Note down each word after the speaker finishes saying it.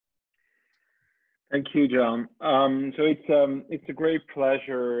Thank you, John. It's a great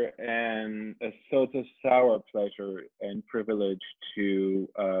pleasure and a sort of sour pleasure and privilege to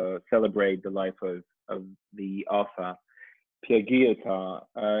celebrate the life of the author Pierre Guyotat.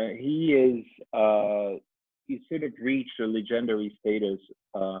 He sort of reached a legendary status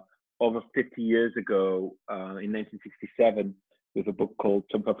over 50 years ago in 1967 with a book called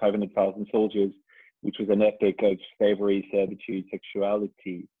Tom for 500,000 Soldiers, which was an epic of slavery, servitude,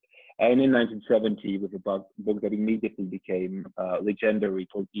 sexuality. And in 1970, with a book that immediately became legendary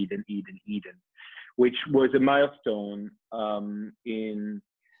called Eden, Eden, Eden, which was a milestone in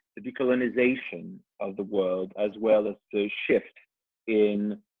the decolonization of the world, as well as the shift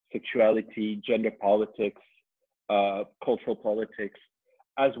in sexuality, gender politics, cultural politics,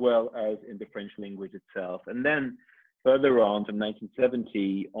 as well as in the French language itself. And then further on from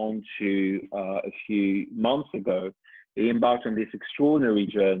 1970 on to a few months ago, he embarked on this extraordinary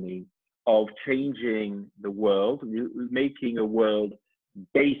journey of changing the world, making a world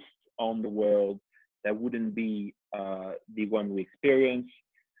based on the world that wouldn't be the one we experience.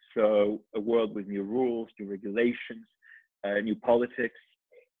 So a world with new rules, new regulations, new politics,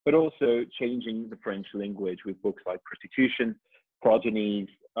 but also changing the French language with books like Prostitution, Progenies,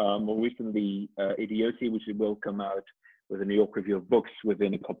 more recently Idiocy, which will come out with a New York Review of Books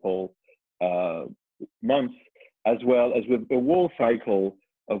within a couple months, as well as with a whole cycle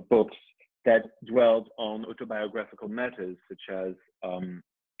of books that dwelled on autobiographical matters such as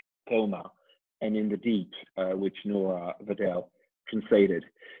Coma and In the Deep, which Nora Vadel translated.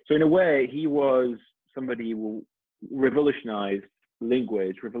 So in a way, he was somebody who revolutionized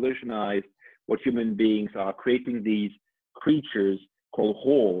language, revolutionized what human beings are, creating these creatures called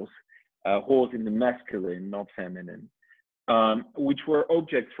whores, whores in the masculine, not feminine, which were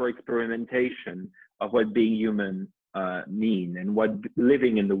objects for experimentation of what being human mean and what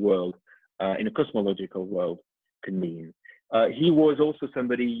living in the world, in a cosmological world, can mean. He was also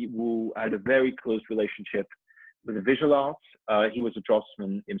somebody who had a very close relationship with the visual arts. He was a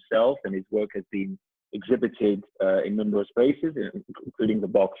draftsman himself, and his work has been exhibited in numerous places, including the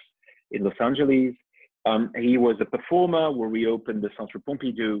box in Los Angeles. He was a performer who reopened the Centre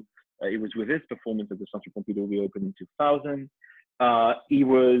Pompidou. It was with his performance that the Centre Pompidou reopened in 2000. He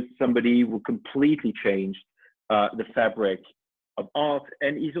was somebody who completely changed the fabric of art,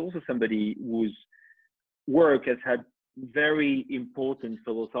 and he's also somebody whose work has had very important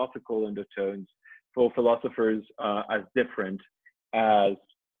philosophical undertones for philosophers as different as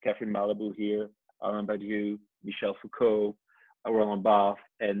Catherine Malabou here, Alain Badiou, Michel Foucault, Roland Barthes,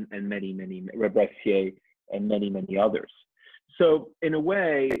 and many, Rebressier, and many, many others. So in a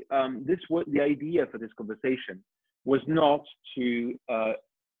way, the idea for this conversation was not to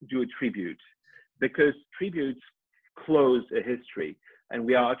do a tribute, because tributes close a history, and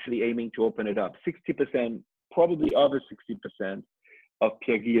we are actually aiming to open it up. 60%, probably over 60% of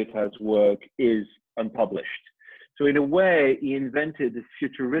Pierre Guyotat's work is unpublished. So in a way, he invented this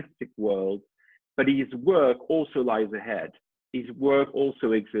futuristic world, but his work also lies ahead. His work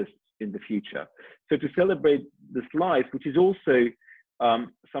also exists in the future. So to celebrate this life, which is also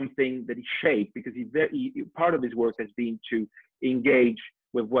something that he shaped, because part of his work has been to engage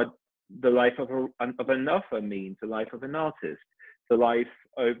with what the life of an author means, the life of an artist, the life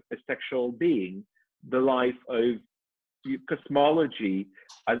of a sexual being, the life of cosmology,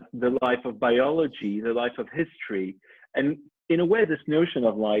 the life of biology, the life of history. And in a way, this notion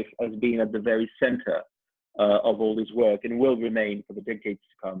of life has been at the very center of all his work, and will remain for the decades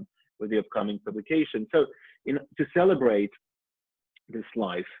to come with the upcoming publication. So to celebrate this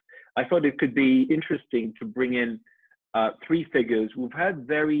life, I thought it could be interesting to bring in three figures who've had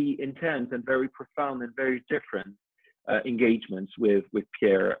very intense and very profound and very different engagements with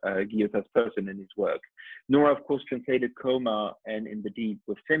Pierre Guyotat's person and his work. Nora, of course, translated Coma and In the Deep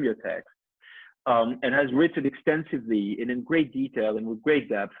with semiotext, and has written extensively and in great detail and with great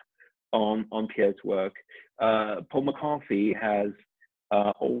depth on Pierre's work. Paul McCarthy has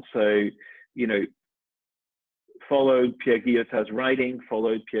also, followed Pierre Guyotat's writing,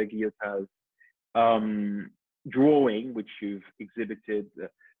 followed Pierre Guyotat's drawing, which you've exhibited,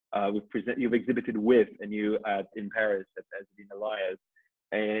 you've exhibited with, and you in Paris at Pasadena Elias,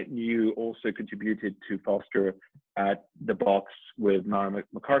 and you also contributed to foster at the Box with Mara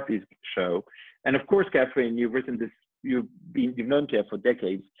McCarthy's show. And of course, Catherine, you've written this. You've known Pierre for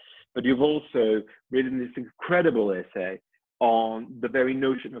decades, but you've also written this incredible essay on the very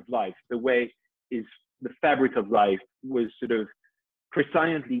notion of life, the way the fabric of life was sort of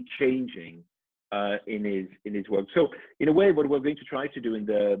precisely changing in his work. So in a way, what we're going to try to do in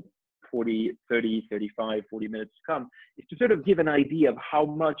the 40 minutes to come is to sort of give an idea of how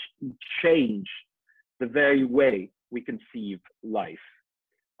much he changed the very way we conceive life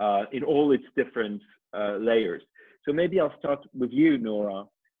in all its different layers. So maybe I'll start with you, Nora,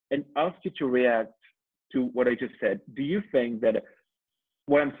 and ask you to react to what I just said. Do you think that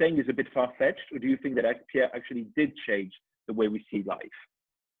what I'm saying is a bit far-fetched, or do you think that Pierre actually did change the way we see life?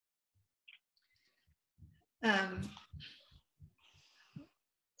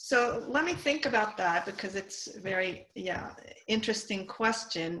 So let me think about that, because it's a very, interesting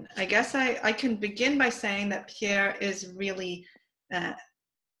question. I guess I can begin by saying that Pierre is really,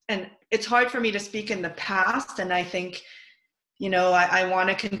 and it's hard for me to speak in the past, and I think, I want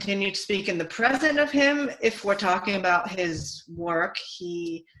to continue to speak in the present of him. If we're talking about his work,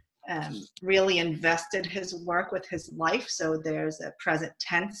 he really invested his work with his life. So there's a present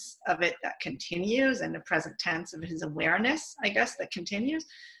tense of it that continues, and a present tense of his awareness, I guess, that continues.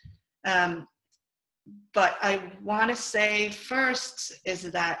 But I want to say first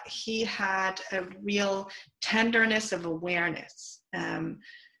is that he had a real tenderness of awareness.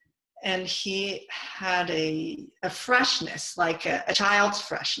 And he had a freshness, like a child's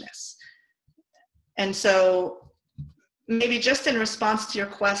freshness. And so maybe just in response to your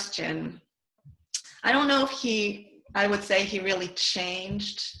question, I don't know if I would say he really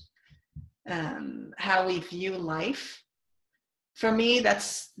changed how we view life. For me,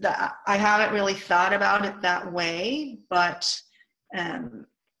 I haven't really thought about it that way, but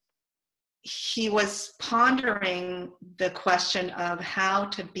he was pondering the question of how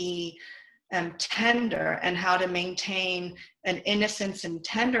to be tender and how to maintain an innocence and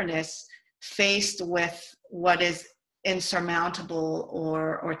tenderness faced with what is insurmountable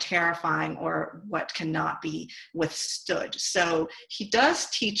or terrifying, or what cannot be withstood. So he does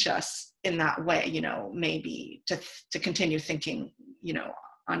teach us in that way, maybe to continue thinking,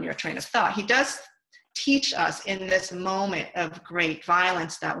 on your train of thought. He does teach us in this moment of great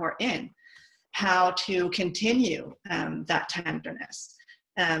violence that we're in, how to continue that tenderness.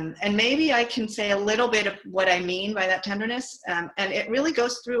 And maybe I can say a little bit of what I mean by that tenderness. And it really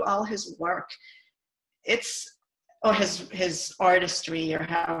goes through all his work. Or his artistry, or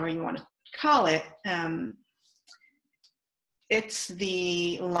however you want to call it. It's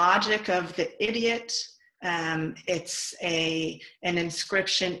the logic of the idiot. It's an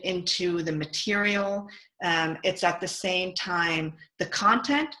inscription into the material. It's at the same time the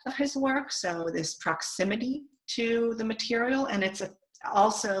content of his work, so this proximity to the material, and it's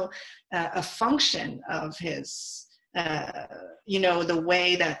also a function of his, the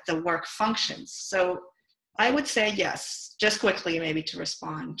way that the work functions. So I would say yes, just quickly maybe to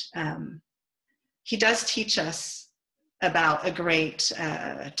respond. He does teach us about a great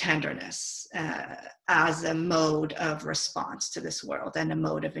tenderness as a mode of response to this world and a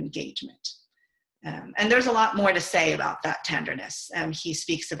mode of engagement. And there's a lot more to say about that tenderness. He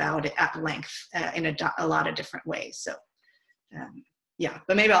speaks about it at length in a lot of different ways. So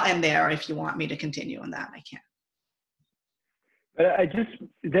but maybe I'll end there. If you want me to continue on that, I can. But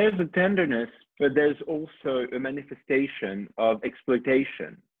there's a tenderness, but there's also a manifestation of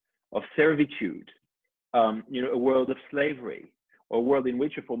exploitation, of servitude, a world of slavery, or a world in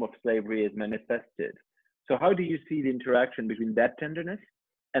which a form of slavery is manifested. So how do you see the interaction between that tenderness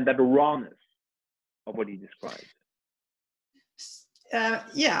and that rawness of what he describes?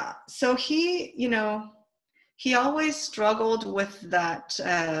 So he always struggled with that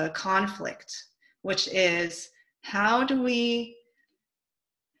conflict, which is, how do we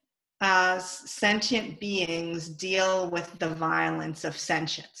as sentient beings deal with the violence of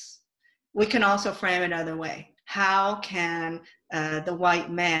sentience? We can also frame it another way. How can the white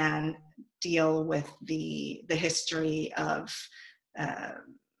man deal with the history of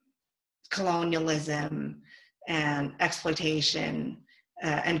colonialism and exploitation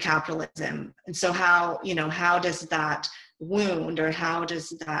and capitalism? And so how does that wound, or how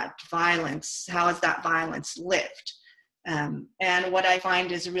is that violence lived? And what I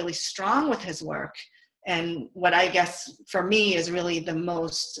find is really strong with his work, and what I guess for me is really the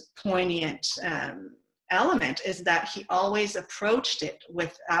most poignant element, is that he always approached it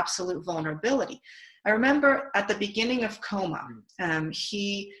with absolute vulnerability. I remember at the beginning of Coma,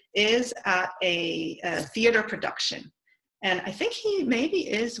 he is at a theater production, and I think he maybe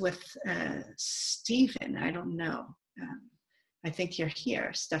is with Stephen, I don't know. I think you're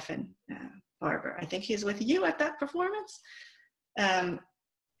here, Stefan Barber. I think he's with you at that performance.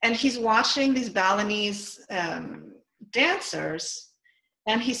 And he's watching these Balinese dancers,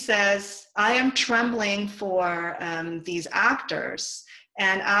 and he says, I am trembling for these actors.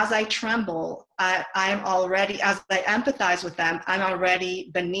 And as I tremble, I'm already, as I empathize with them, I'm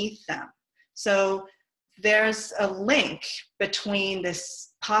already beneath them. So there's a link between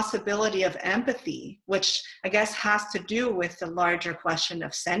this possibility of empathy, which I guess has to do with the larger question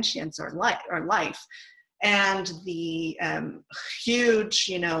of sentience or life, and the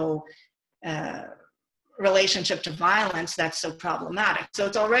huge, relationship to violence that's so problematic. So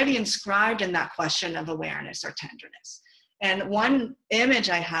it's already inscribed in that question of awareness or tenderness. And one image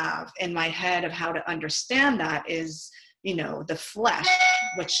I have in my head of how to understand that is, the flesh,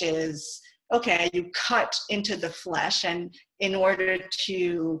 which is, okay, you cut into the flesh, and in order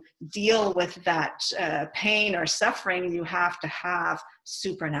to deal with that pain or suffering, you have to have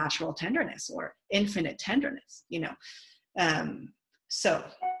supernatural tenderness or infinite tenderness, So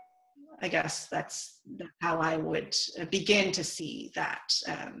I guess that's how I would begin to see that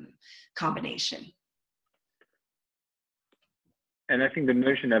combination. And I think the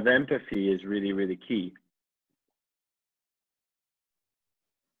notion of empathy is really, really key.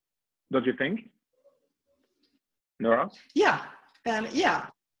 Don't you think, Nora? Yeah, yeah.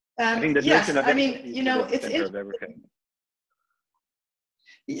 I think the Yes, notion of empathy is the center of everything.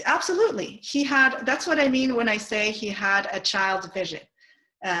 Absolutely. That's what I mean when I say he had a child's vision.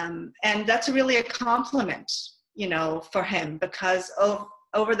 And that's really a compliment, for him, because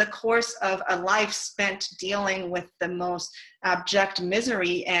over the course of a life spent dealing with the most abject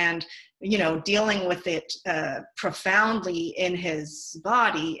misery and, dealing with it profoundly in his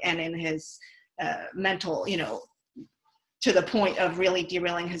body and in his mental, to the point of really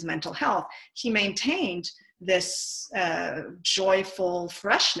derailing his mental health, he maintained this joyful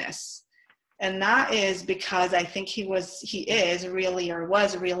freshness. And that is because I think he was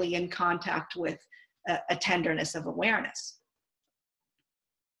really in contact with a tenderness of awareness.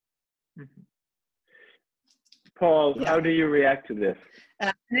 Mm-hmm. Paul, how do you react to this?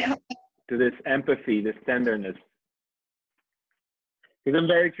 To this empathy, this tenderness? Because I'm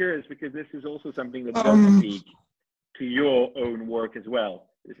very curious, because this is also something that does speak to your own work as well.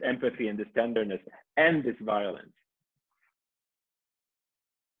 This empathy and this tenderness and this violence.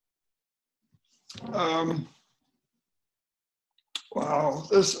 Wow,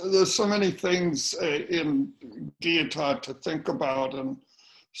 there's so many things in Guyotat to think about, and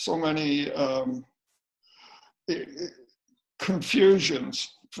so many confusions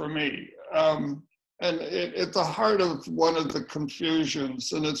for me. And at the heart of one of the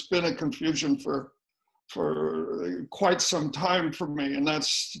confusions, and it's been a confusion for quite some time for me, and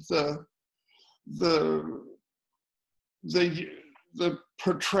that's the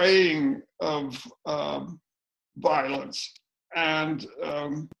portraying of violence, and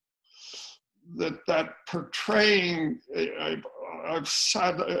that portraying. I've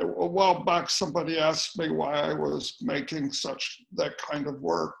said a while back, somebody asked me why I was making that kind of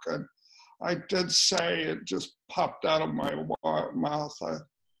work, and I did say, it just popped out of my mouth.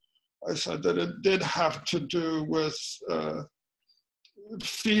 I said that it did have to do with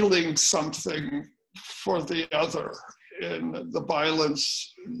feeling something for the other in the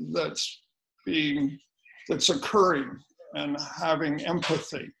violence that's occurring, and having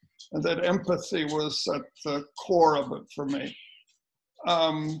empathy, and that empathy was at the core of it for me.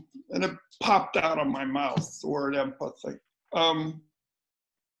 And it popped out of my mouth, the word empathy.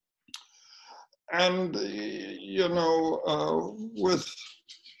 And with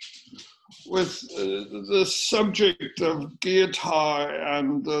the subject of Guyotat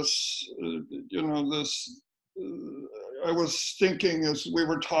and this, I was thinking as we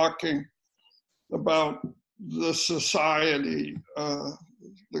were talking about the society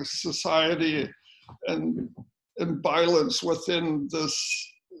and violence within this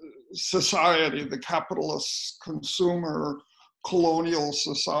society, the capitalist consumer colonial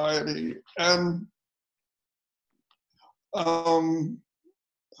society, and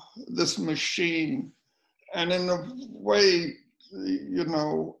this machine. And in a way,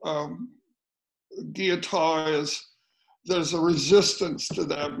 Guyotat there's a resistance to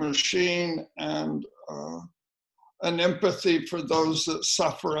that machine, and an empathy for those that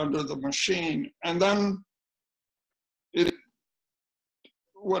suffer under the machine. And then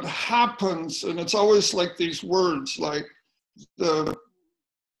what happens, and it's always like these words, like the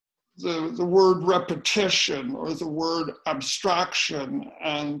word repetition or the word abstraction,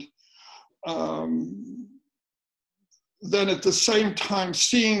 and then at the same time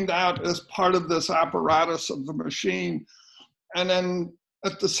seeing that as part of this apparatus of the machine, and then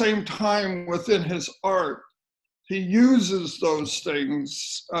at the same time within his art, he uses those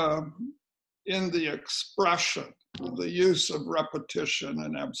things in the expression, the use of repetition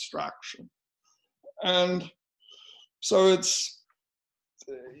and abstraction. And so it's,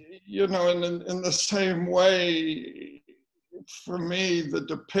 in the same way, for me, the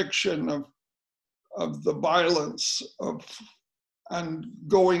depiction of the violence of and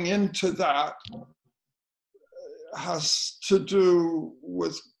going into that has to do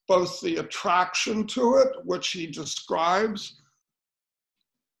with both the attraction to it, which he describes,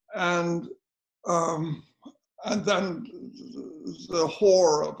 and then the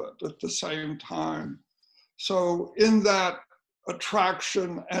horror of it at the same time. So in that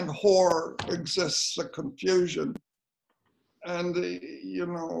attraction and horror exists a confusion. And, you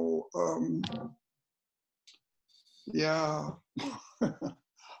know, yeah.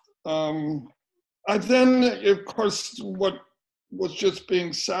 I then, of course, what was just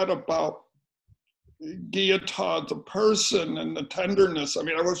being said about Guyotat, the person, and the tenderness. I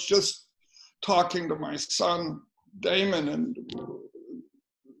mean, I was just talking to my son, Damon, and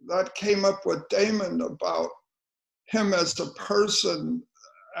that came up with Damon about him as a person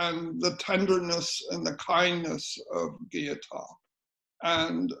and the tenderness and the kindness of Guyotat.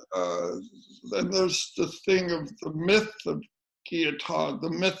 And then there's the thing of the myth of Guyotat, the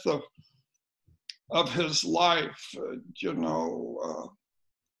myth of his life, you know,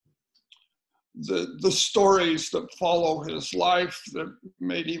 the stories that follow his life that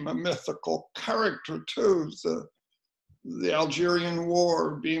made him a mythical character too. The Algerian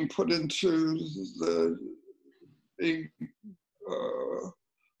War, being put into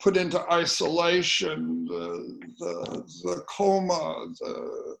put into isolation, the coma,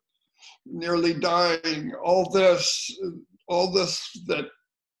 the nearly dying, all this that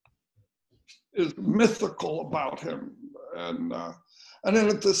is mythical about him. And then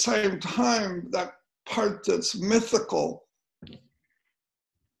at the same time, that part that's mythical,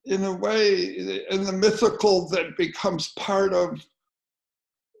 in a way, in the mythical that becomes part of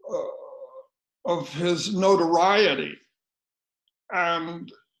his notoriety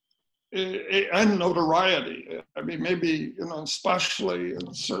and notoriety. I mean, maybe, you know, especially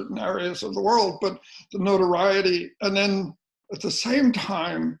in certain areas of the world, but the notoriety, and then at the same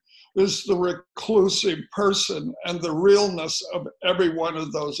time is the reclusive person and the realness of every one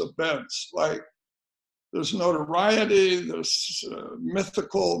of those events. Like, there's notoriety, there's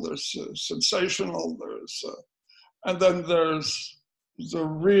mythical, there's sensational, there's, and then there's the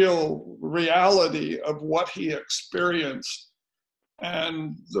real reality of what he experienced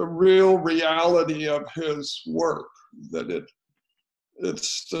and the real reality of his work, that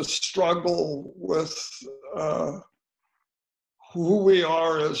it's the struggle with who we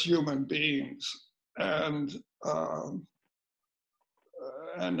are as human beings, and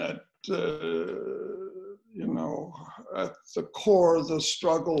at you know, at the core, the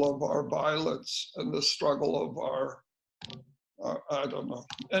struggle of our violence and the struggle of our I don't know.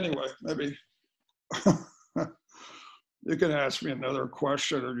 Anyway, maybe you can ask me another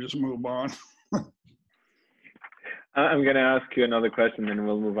question or just move on. I'm going to ask you another question, and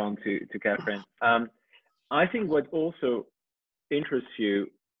we'll move on to Catherine. I think what also interests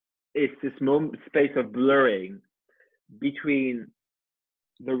you is this space of blurring between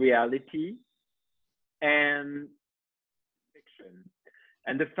the reality and fiction,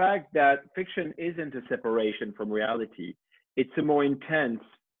 and the fact that fiction isn't a separation from reality. It's a more intense,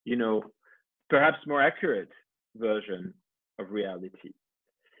 you know, perhaps more accurate version of reality.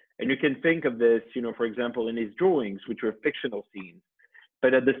 And you can think of this, you know, for example, in his drawings, which were fictional scenes,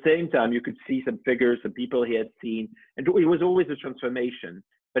 but at the same time, you could see some figures, some people he had seen, and it was always a transformation,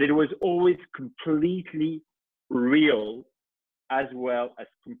 but it was always completely real as well as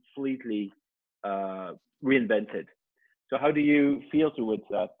completely reinvented. So how do you feel towards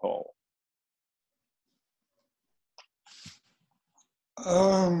that, Paul?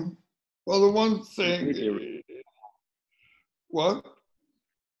 Well, the one thing, what?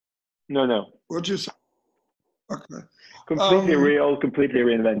 No. What'd you say? Okay. Completely real, completely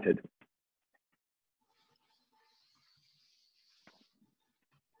reinvented.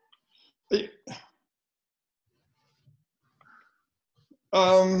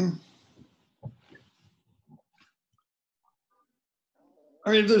 I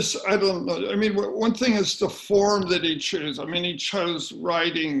mean, I don't know. I mean, one thing is the form that he chose. I mean, he chose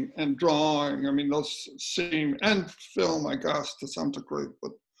writing and drawing. I mean, those seem, and film, I guess, to some degree,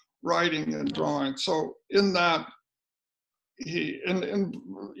 but writing and drawing. So in that, and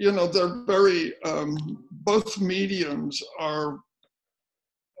you know, they're very, both mediums are,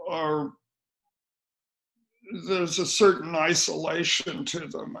 there's a certain isolation to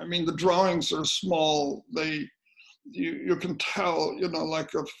them. I mean, the drawings are small. You can tell, you know,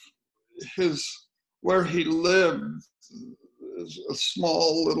 like of where he lived is a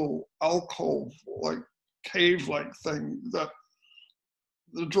small little alcove, like cave-like thing, that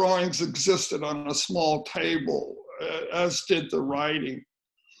the drawings existed on a small table, as did the writing.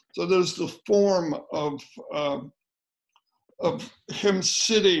 So there's the form of of him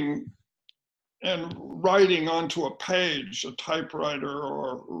sitting and writing onto a page, a typewriter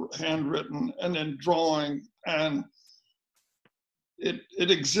or handwritten, and then drawing, and it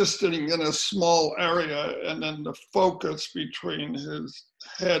existing in a small area, and then the focus between his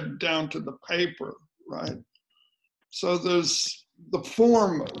head down to the paper, right? So there's the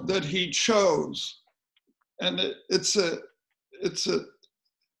form that he chose, and it's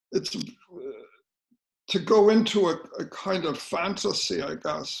to go into a kind of fantasy, I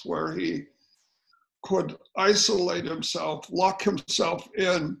guess, where he could isolate himself, lock himself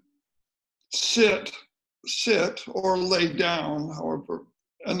in, sit or lay down, however,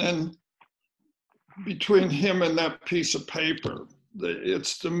 and then between him and that piece of paper,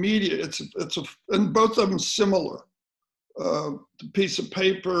 it's the media, and both of them similar. The piece of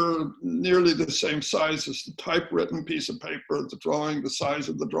paper, nearly the same size as the typewritten piece of paper, the drawing, the size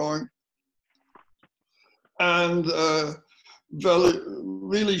of the drawing. And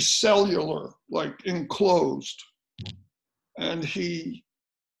really cellular, like enclosed. And he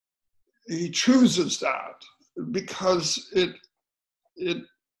chooses that because it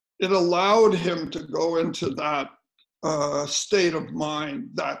allowed him to go into that state of mind,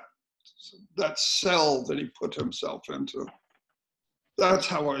 that cell that he put himself into. That's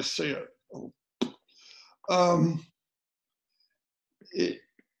how I see it.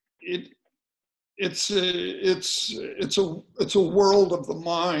 It's a world of the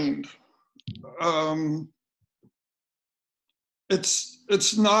mind.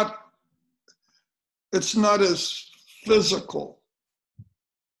 It's not as physical.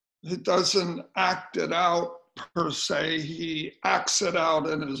 He doesn't act it out per se. He acts it out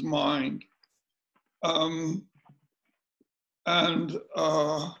in his mind.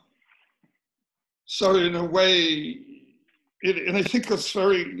 So in a way, and I think it's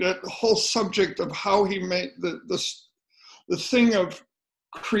that whole subject of how he made the thing of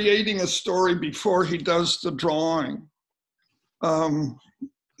creating a story before he does the drawing.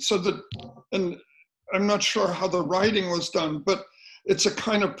 So that, and I'm not sure how the writing was done, but it's a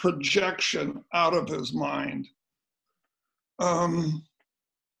kind of projection out of his mind.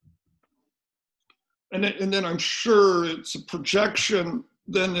 And then I'm sure it's a projection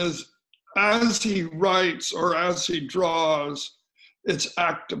then as he writes or as he draws, it's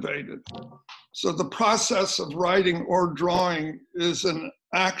activated. So the process of writing or drawing is an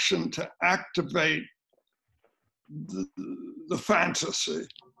action to activate the fantasy,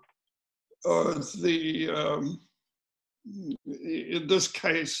 or in this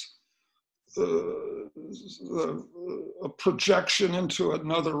case, a projection into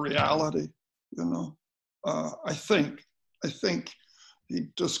another reality, you know. I think he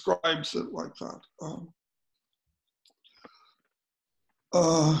describes it like that.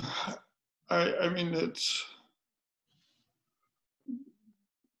 I mean, it's,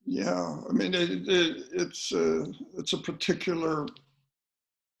 yeah, I mean, it's a particular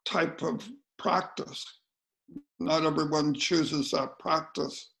type of practice. Not everyone chooses that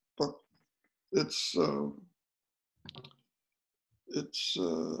practice, but it's an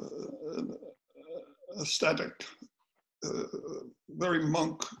aesthetic, very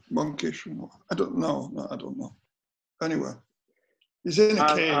monkish. I don't know. No, I don't know. Anyway, he's in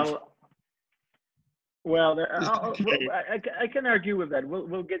a cave. I can argue with that.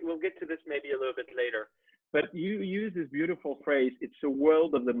 We'll get to this maybe a little bit later. But you use this beautiful phrase, it's a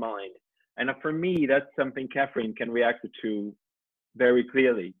world of the mind. And for me, that's something Catherine can react to very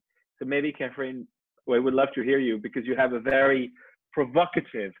clearly. So maybe Catherine, I would love to hear you, because you have a very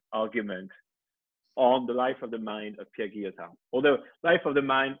provocative argument on the life of the mind of Pierre Guyotat, or the life of the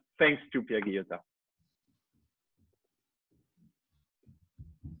mind thanks to Pierre Guyotat.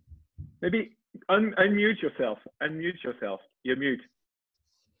 Maybe unmute yourself. You're mute.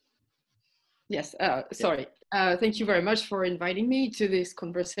 Yes, sorry. Thank you very much for inviting me to this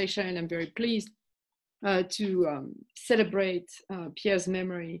conversation. I'm very pleased to celebrate Pierre's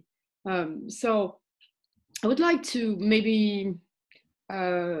memory. So I would like to maybe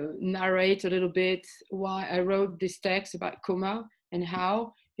narrate a little bit why I wrote this text about Coma and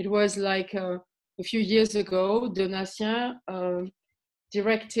how it was like a few years ago, Donatien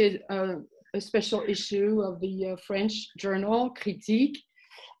directed a special issue of the French journal Critique,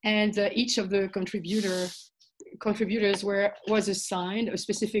 and each of the contributors was assigned a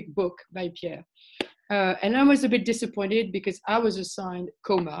specific book by Pierre. And I was a bit disappointed because I was assigned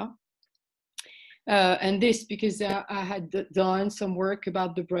Coma. And this because I had done some work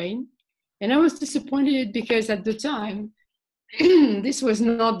about the brain. And I was disappointed because at the time, this was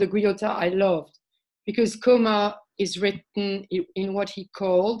not the Guyotat I loved, because Coma is written in what he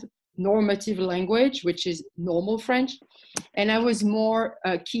called normative language, which is normal French. And I was more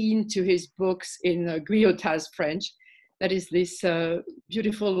keen to his books in Guyotat's French. That is this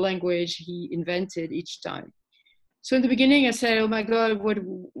beautiful language he invented each time. So in the beginning, I said, oh my God,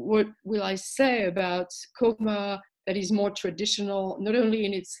 what will I say about Coma that is more traditional, not only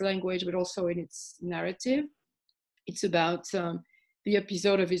in its language, but also in its narrative? It's about the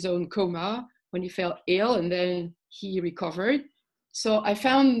episode of his own coma when he fell ill and then he recovered. So I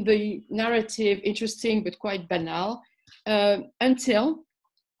found the narrative interesting, but quite banal, until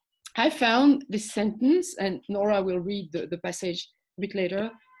I found this sentence, and Nora will read the passage a bit later,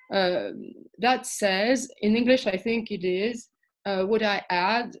 that says, in English, I think it is, what I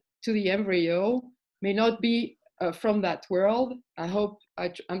add to the embryo may not be from that world. I hope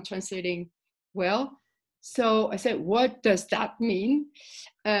I'm translating well. So I said, what does that mean?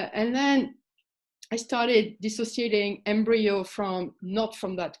 And then I started dissociating embryo from not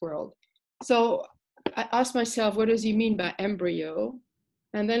from that world. So I asked myself, what does he mean by embryo?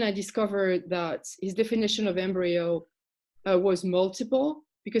 And then I discovered that his definition of embryo was multiple,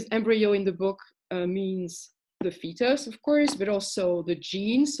 because embryo in the book means the fetus, of course, but also the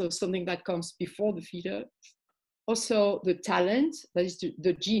gene, so something that comes before the fetus. Also the talent, that is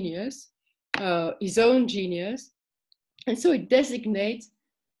the genius, his own genius. And so it designates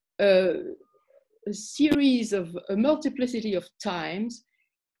a series of a multiplicity of times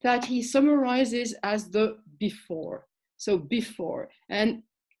that he summarizes as the before. So before. And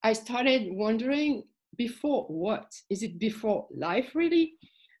I started wondering, before what? Is it before life really?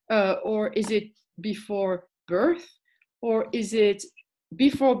 Or is it before birth? Or is it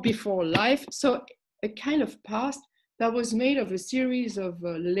before life? So a kind of past that was made of a series of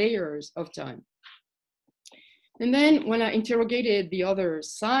layers of time. And then when I interrogated the other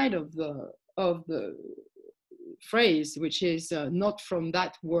side of the phrase, which is not from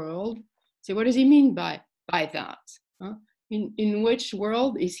that world, so what does he mean by that? Huh? In which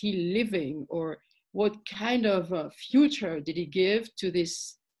world is he living, or what kind of future did he give to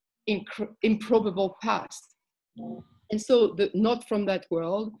this improbable past? And so the not from that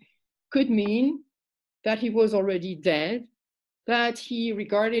world could mean that he was already dead, that he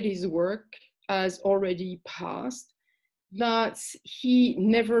regarded his work as already past, that he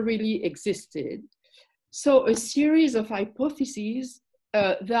never really existed. So a series of hypotheses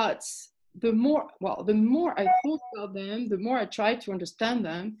that the more I thought about them, the more I tried to understand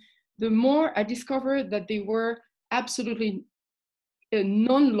them, the more I discovered that they were absolutely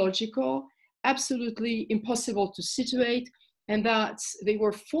non-logical, absolutely impossible to situate, and that they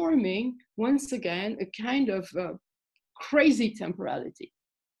were forming, once again, a kind of crazy temporality.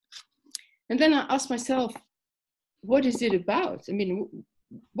 And then I asked myself, what is it about? I mean,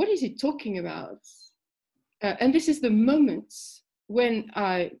 what is he talking about? And this is the moment when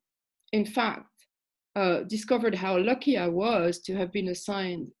I, in fact, discovered how lucky I was to have been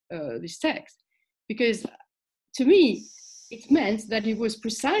assigned this text. Because to me, it meant that he was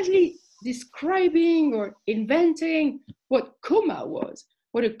precisely describing or inventing what Coma was,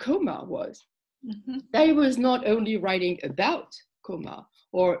 what a coma was. Mm-hmm. That he was not only writing about Coma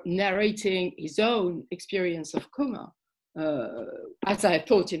or narrating his own experience of Coma, as I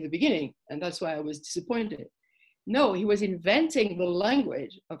thought in the beginning, and that's why I was disappointed. No, he was inventing the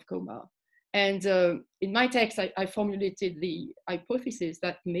language of Coma. And in my text, I formulated the hypothesis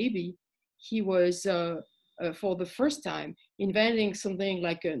that maybe he was, for the first time, inventing something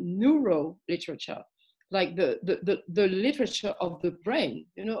like a neuro-literature, like the literature of the brain,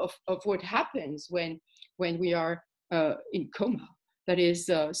 you know, of what happens when we are in coma. That is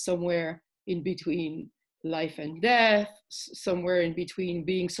somewhere in between life and death, somewhere in between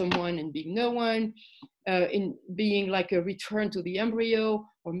being someone and being no one, in being like a return to the embryo,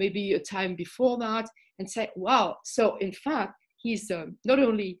 or maybe a time before that, and say, wow, so in fact, he's not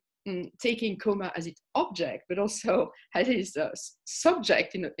only taking Coma as its object, but also as his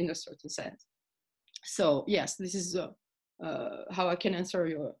subject in a certain sense. So yes, this is how I can answer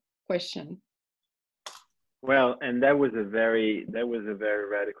your question. Well, and that was a very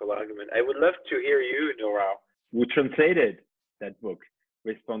radical argument. I would love to hear you, Nora, who translated that book,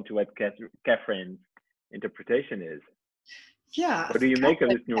 respond to what Catherine's interpretation is. Yeah. What do you make of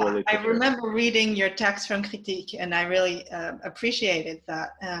this neuro literature? I remember reading your text from Critique, and I really appreciated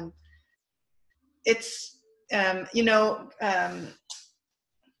that. It's,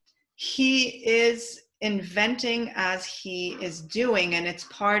 he is inventing as he is doing, and it's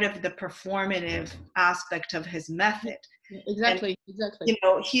part of the performative aspect of his method. Exactly. You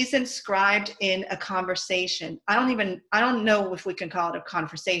know, he's inscribed in a conversation. I don't know if we can call it a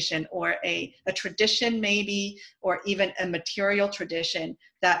conversation or a tradition maybe, or even a material tradition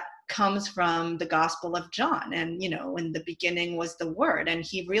that comes from the Gospel of John. And, in the beginning was the Word, and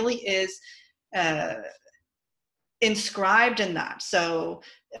he really is inscribed in that. So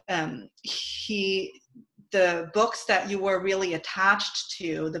the books that you were really attached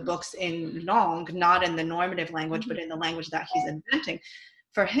to, the books in langue, not in the normative language, but in the language that he's inventing,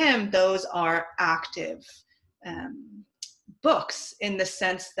 for him, those are active books in the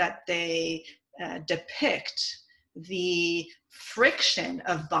sense that they depict the friction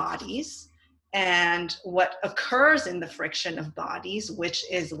of bodies and what occurs in the friction of bodies, which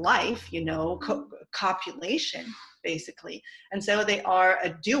is life, copulation, basically. And so they are a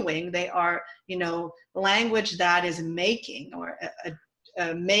doing, they are, language that is making, or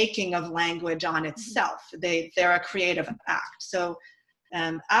a making of language on itself. They're a creative act. So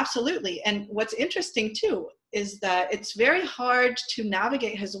absolutely. And what's interesting too is that it's very hard to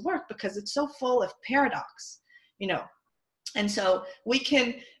navigate his work because it's so full of paradox, And so we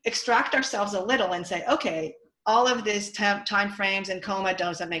can extract ourselves a little and say, okay, all of these time frames in Coma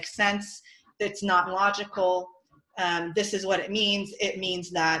doesn't make sense. It's not logical. This is what it means. It means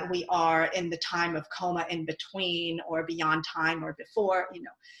that we are in the time of Coma in between or beyond time or before,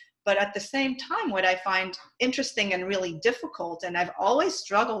 But at the same time, what I find interesting and really difficult, and I've always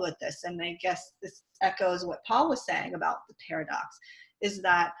struggled with this, and I guess this echoes what Paul was saying about the paradox, is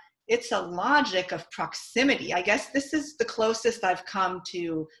that it's a logic of proximity. I guess this is the closest I've come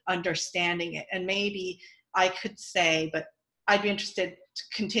to understanding it. And maybe I could say, but I'd be interested to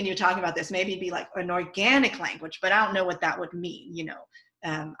continue talking about this. Maybe it'd be like an organic language, but I don't know what that would mean,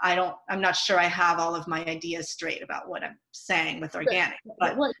 I'm not sure I have all of my ideas straight about what I'm saying with organic.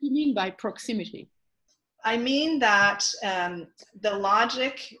 But what do you mean by proximity? I mean that the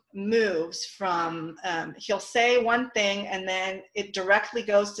logic moves from, he'll say one thing and then it directly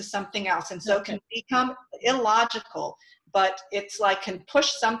goes to something else. And so it can become illogical, but it's like can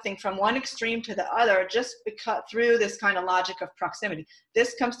push something from one extreme to the other just because through this kind of logic of proximity.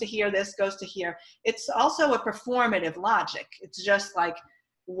 This comes to here, this goes to here. It's also a performative logic. It's just like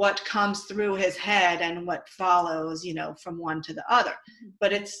what comes through his head and what follows, from one to the other.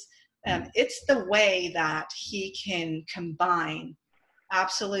 But it's the way that he can combine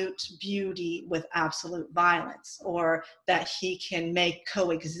absolute beauty with absolute violence, or that he can make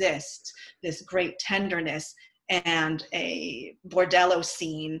coexist this great tenderness and a bordello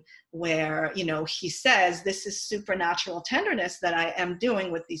scene where, he says, this is supernatural tenderness that I am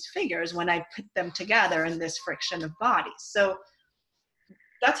doing with these figures when I put them together in this friction of bodies. So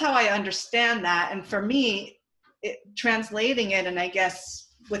that's how I understand that. And for me, translating it, and I guess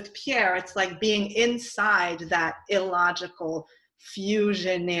with Pierre, it's like being inside that illogical,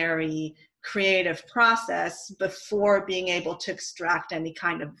 fusionary, creative process before being able to extract any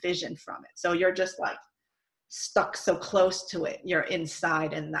kind of vision from it. So you're just like stuck so close to it. You're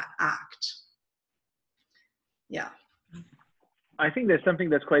inside in that act. Yeah. I think there's something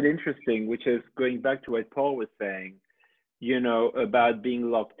that's quite interesting, which is going back to what Paul was saying, about being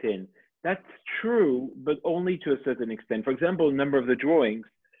locked in. That's true, but only to a certain extent. For example, a number of the drawings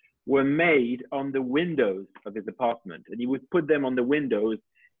were made on the windows of his apartment, and he would put them on the windows,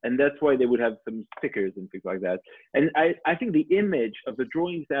 and that's why they would have some stickers and things like that. And I think the image of the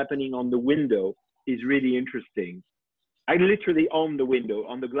drawings happening on the window is really interesting. I literally own the window,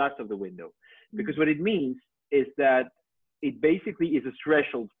 on the glass of the window, because what it means is that it basically is a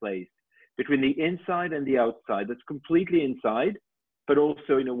threshold place between the inside and the outside. That's completely inside, but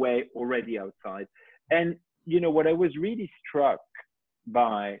also in a way already outside. And, what I was really struck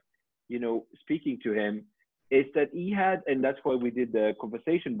by, speaking to him, is that he had, and that's why we did the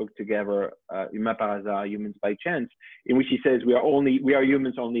conversation book together, Humains par hasard, Humans by Chance, in which he says we are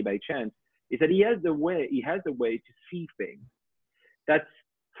humans only by chance, is that he has a way to see things that's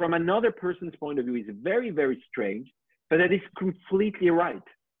from another person's point of view is very, very strange, but that is completely right.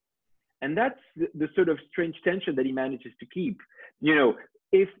 And that's the sort of strange tension that he manages to keep.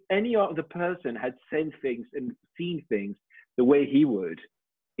 If any other person had seen things and seen things the way he would,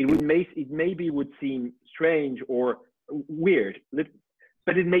 it maybe would seem strange or weird,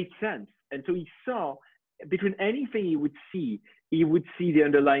 but it made sense. And so he saw, between anything he would see the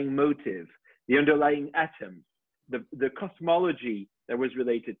underlying motive, the underlying atoms, the cosmology that was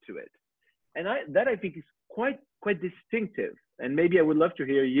related to it. And that I think is quite distinctive. And maybe I would love to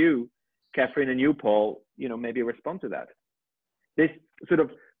hear you, Catherine, and you, Paul, maybe respond to that. This sort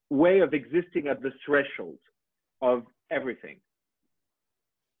of way of existing at the threshold of everything.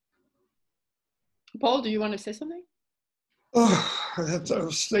 Paul, do you want to say something? Oh, I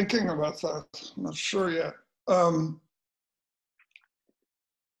was thinking about that. I'm not sure yet.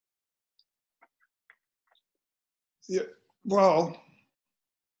 Yeah, well,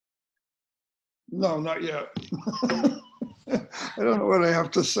 No, not yet. I don't know what I have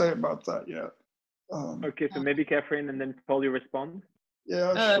to say about that yet. Okay, so maybe Catherine and then Paul, you respond.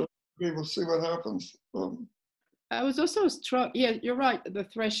 Yeah, sure. We will see what happens. I was also struck. Yeah, you're right. The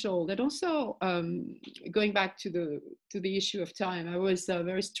threshold, and also going back to the issue of time, I was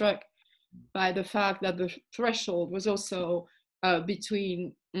very struck by the fact that the threshold was also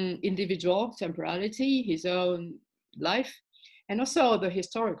between individual temporality, his own life, and also the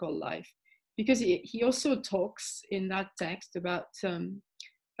historical life, because he also talks in that text about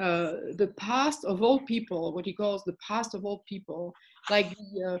the past of all people, what he calls the past of all people, like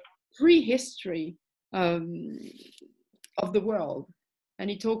the prehistory of the world. And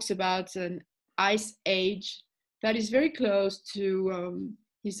he talks about an ice age that is very close to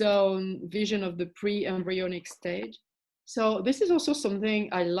his own vision of the pre-embryonic stage. So this is also something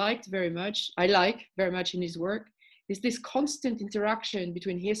I like very much in his work, is this constant interaction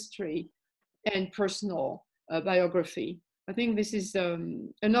between history and personal biography. I think this is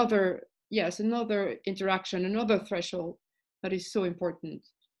another interaction, another threshold that is so important.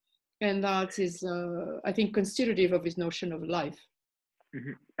 And that is, I think, constitutive of his notion of life.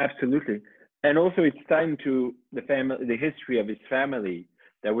 Mm-hmm. Absolutely. And also it's time to the history of his family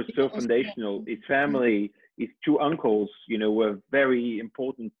that was so foundational. His family, his two uncles, were very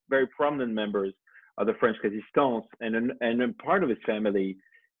important, very prominent members of the French resistance, and a part of his family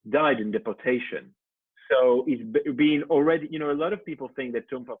died in deportation. So he's been already, a lot of people think that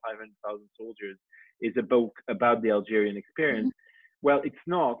Tomb for 500,000 Soldiers is a book about the Algerian experience. Mm-hmm. Well, it's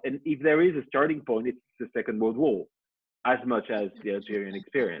not. And if there is a starting point, it's the Second World War, as much as the Algerian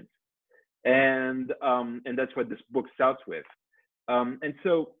experience. And that's what this book starts with. And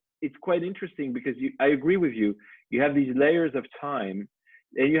so it's quite interesting because I agree with you. You have these layers of time,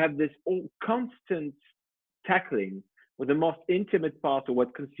 and you have this constant tackling with the most intimate part of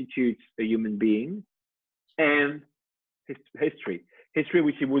what constitutes a human being, and history,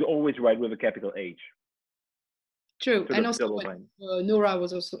 which he would always write with a capital H. True, and also what Nora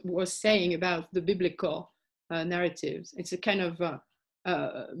was saying about the biblical narratives. It's a kind of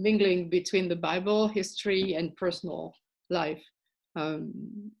mingling between the Bible, history, and personal life.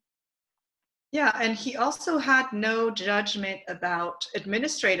 Yeah, and he also had no judgment about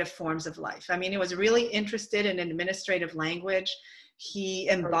administrative forms of life. I mean, he was really interested in administrative language. He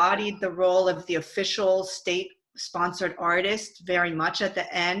embodied the role of the official state-sponsored artist very much at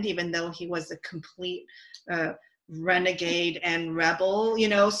the end, even though he was a complete renegade and rebel,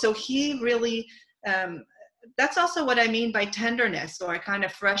 So he really, that's also what I mean by tenderness or a kind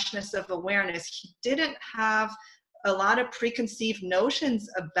of freshness of awareness. He didn't have a lot of preconceived notions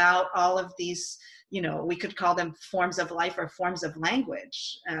about all of these, we could call them forms of life or forms of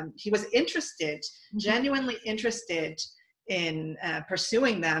language. He was interested, genuinely interested in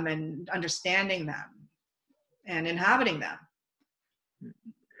pursuing them and understanding them and inhabiting them.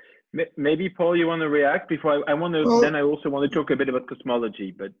 Maybe Paul, you want to react before I want to? Well, then I also want to talk a bit about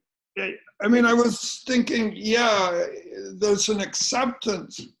cosmology. But I mean, I was thinking, there's an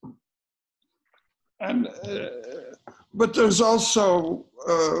acceptance, and but there's also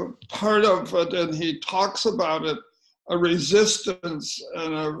part of it, and he talks about it, a resistance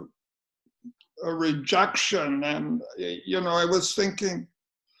and a rejection, and I was thinking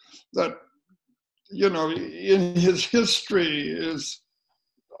that in his history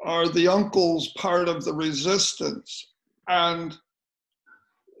are the uncles part of the resistance, and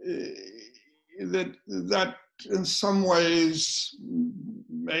that in some ways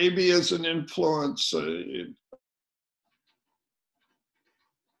maybe is an influence.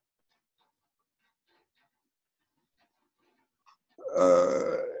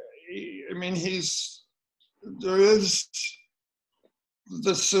 I mean, there is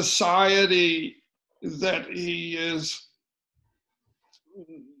the society that he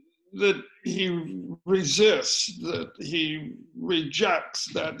resists, that he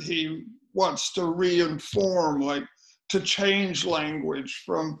rejects, that he wants to reinform, like to change language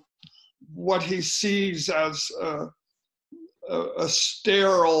from what he sees as a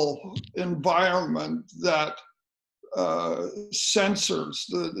sterile environment that censors,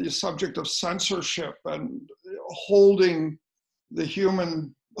 the subject of censorship and holding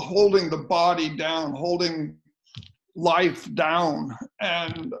the body down, holding life down,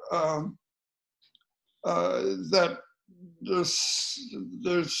 and that there's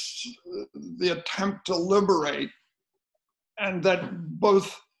the attempt to liberate, and that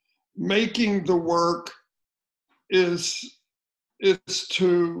both making the work is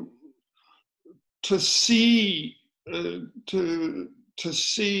to see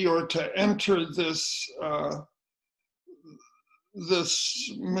or to enter this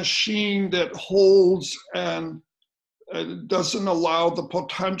this machine that holds and doesn't allow the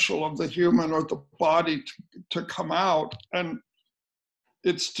potential of the human or the body to come out. And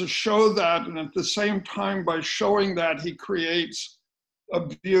it's to show that, and at the same time, by showing that, he creates a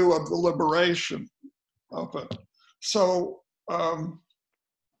view of the liberation of it. So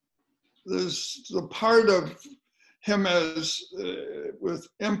there's the part of him as with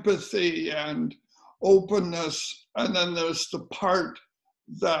empathy and openness, and then there's the part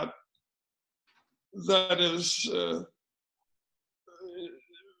that is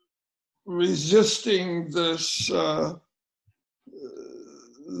resisting this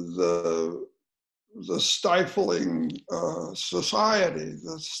the stifling society,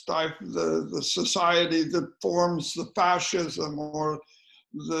 the society that forms the fascism, or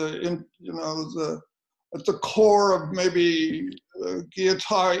at the core of maybe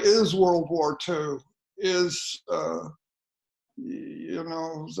Guyotat is World War II, is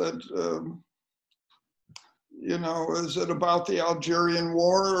is it about the Algerian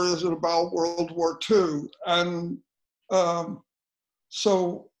War, or is it about World War II? And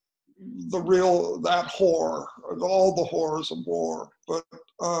so that horror, all the horrors of war. But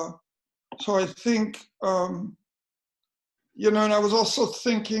so I think, and I was also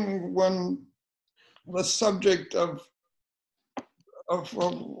thinking when the subject of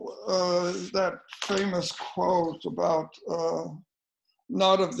that famous quote about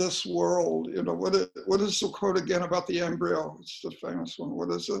not of this world, what is the quote again about the embryo? It's the famous one.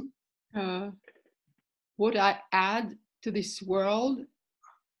 What is it? What I add to this world?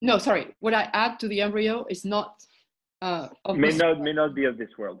 No, sorry. What I add to the embryo is not may not be of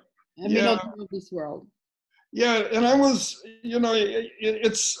this world. May not be of this world. Yeah, and I was,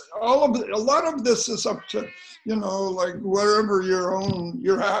 it's all of a lot of this is up to, like wherever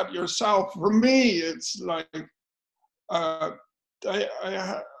you're at yourself. For me, it's like I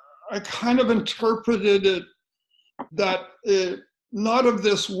kind of interpreted it that not of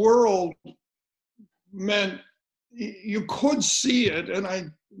this world meant you could see it, and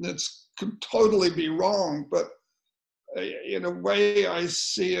it could totally be wrong, but in a way I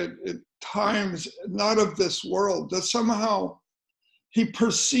see it at times not of this world, that somehow he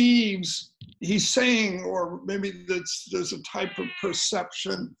perceives, he's saying, or maybe there's a type of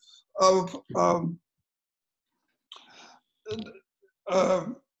perception of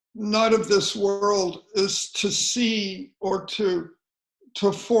not of this world is to see, or to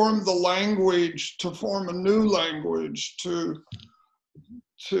form the language, to form a new language, to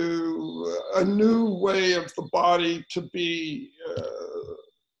a new way of the body to be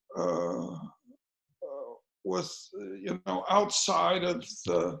with outside of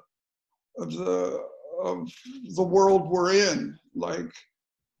the world we're in, like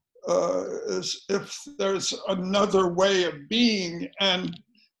as if there's another way of being. And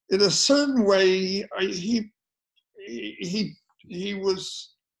in a certain way, he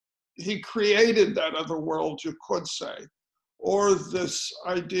created that other world, you could say, or this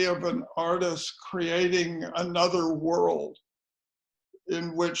idea of an artist creating another world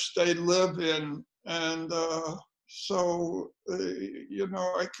in which they live in. And so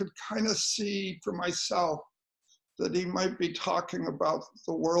I could kind of see for myself that he might be talking about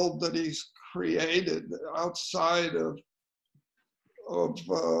the world that he's created outside of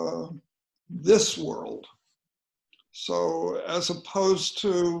this world. So as opposed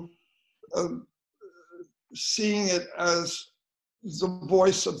to seeing it as the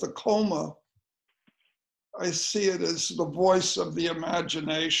voice of the Coma, I see it as the voice of the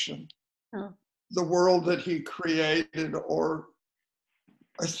imagination, the world that he created, or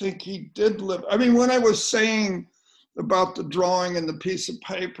I think he did live. I mean, when I was saying about the drawing and the piece of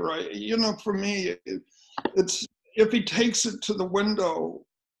paper, for me, it's if he takes it to the window,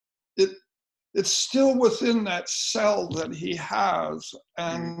 it's still within that cell that he has.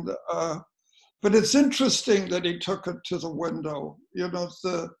 And but it's interesting that he took it to the window,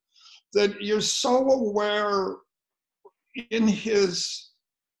 that you're so aware in his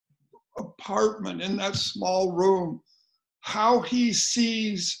apartment, in that small room, how he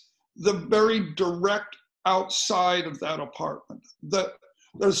sees the very direct outside of that apartment. That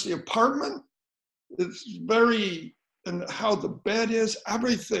there's the apartment, it's very, and how the bed is,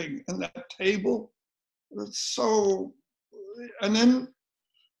 everything, and that table. It's so, and then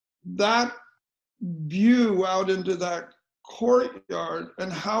that view out into that courtyard,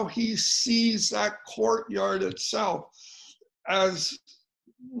 and how he sees that courtyard itself as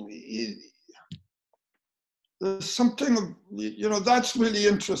there's something of, that's really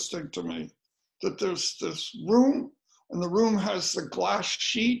interesting to me, that there's this room, and the room has the glass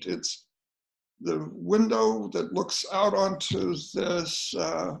sheet. the window that looks out onto this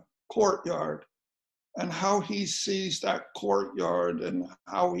courtyard, and how he sees that courtyard and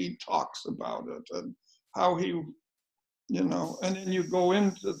how he talks about it and how he, you know, and then you go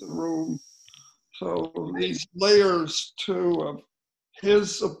into the room. So these layers too of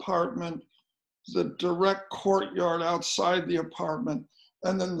his apartment, the direct courtyard outside the apartment,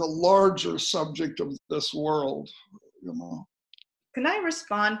 and then the larger subject of this world, you know. Can I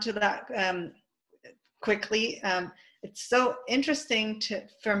respond to that quickly? It's so interesting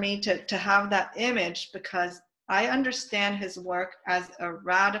for me to have that image, because I understand his work as a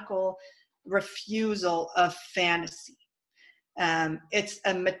radical refusal of fantasy. It's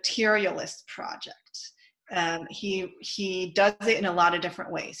a materialist project. He does it in a lot of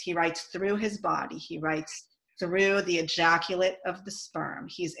different ways. He writes through his body. He writes through the ejaculate of the sperm.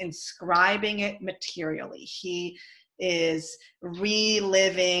 He's inscribing it materially. He is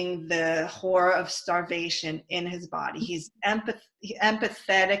reliving the horror of starvation in his body. He's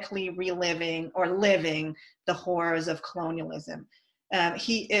empathetically reliving or living the horrors of colonialism.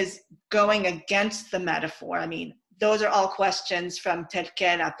 He is going against the metaphor. I mean, those are all questions from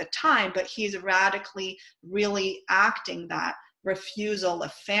Telquel at the time, but he's radically really acting that refusal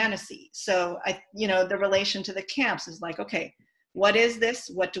of fantasy. So the relation to the camps is like, okay, what is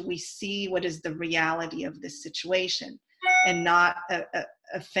this? What do we see? What is the reality of this situation? And not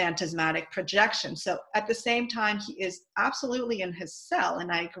a phantasmatic projection. So at the same time, he is absolutely in his cell,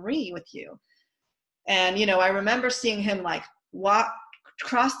 and I agree with you. And, I remember seeing him like walk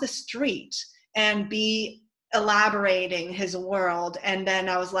across the street and be elaborating his world. And then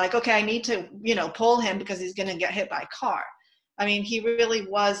I was like, okay, I need to, pull him because he's going to get hit by a car. I mean, he really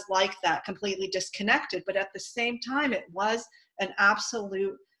was like that, completely disconnected. But at the same time, it was an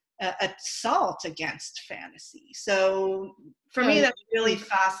absolute assault against fantasy. So for me, that's a really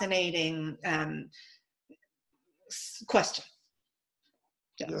fascinating question.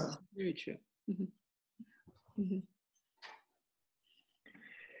 Yeah. Very true. Mm-hmm. Mm-hmm.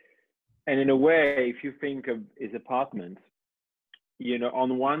 And in a way, if you think of his apartment,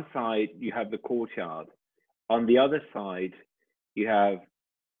 on one side, you have the courtyard. On the other side, you have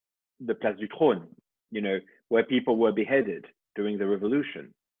the Place du Trône, where people were beheaded during the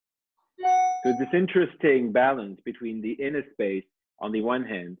revolution. So this interesting balance between the inner space on the one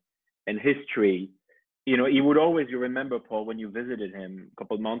hand and history. He would always, you remember, Paul, when you visited him a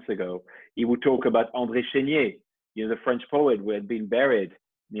couple of months ago, he would talk about André Chénier, the French poet who had been buried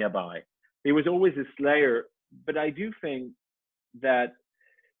nearby. There was always this layer, but I do think that,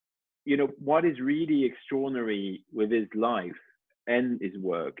 what is really extraordinary with his life and his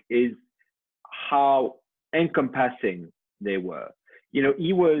work is how encompassing they were.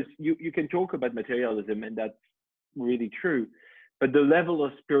 He was, you can talk about materialism, and that's really true, but the level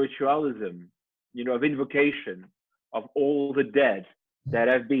of spiritualism, of invocation of all the dead that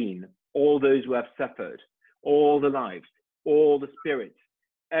have been, all those who have suffered, all the lives, all the spirits,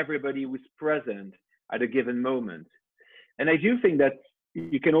 everybody was present at a given moment. And I do think that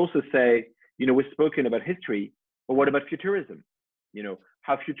you can also say, we've spoken about history, but what about futurism?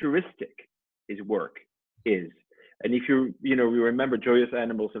 How futuristic his work is. And if you remember Joyous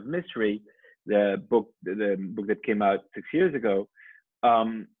Animals of Mystery, the book that came out 6 years ago,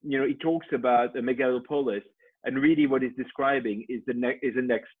 he talks about a megalopolis, and really what he's describing is the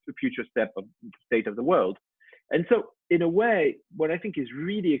next future step of the state of the world. And so, in a way, what I think is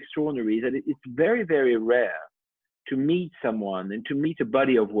really extraordinary is that it's very, very rare to meet someone and to meet a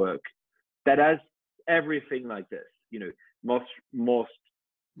body of work that has everything like this, most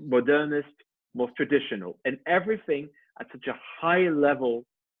modernist, most traditional, and everything at such a high level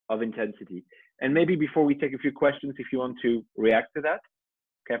of intensity. And maybe before we take a few questions, if you want to react to that,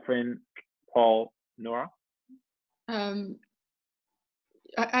 Catherine, Paul, Nora?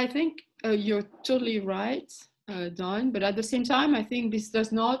 I think you're totally right, Don, but at the same time, I think this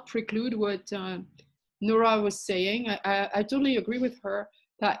does not preclude what Nora was saying. I totally agree with her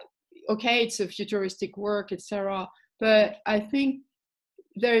that, okay, it's a futuristic work, etc., but I think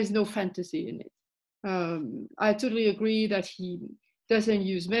there is no fantasy in it. I totally agree that he doesn't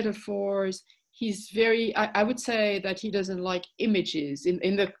use metaphors. He's very, I would say that he doesn't like images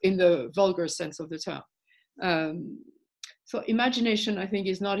in the vulgar sense of the term. So imagination, I think,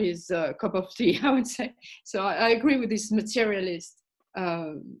 is not his cup of tea, I would say. So I agree with this materialist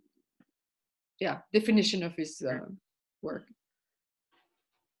definition of his work.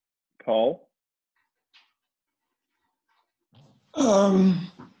 Paul?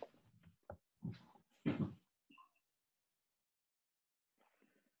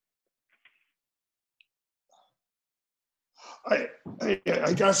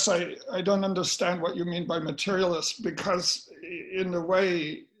 I guess I don't understand what you mean by materialist, because in a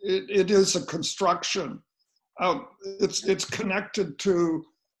way it is a construction. It's connected to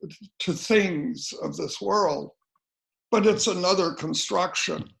things of this world, but it's another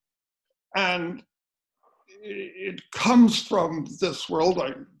construction, and it comes from this world.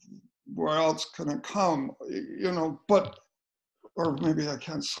 Where else can it come? You know, but, or maybe I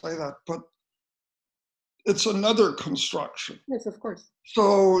can't say that, but it's another construction. Yes, of course.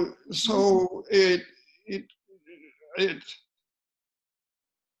 So it's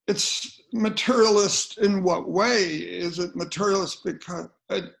materialist in what way? Is it materialist because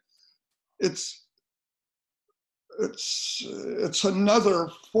it's another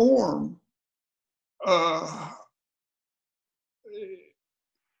form?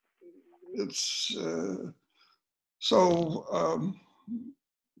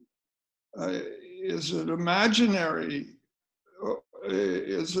 Is it imaginary?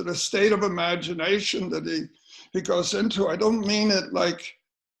 Is it a state of imagination that he goes into? I don't mean it like,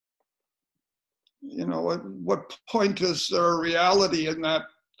 you know, at what point is there a reality in that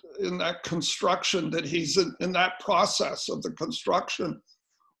construction that he's in that process of the construction?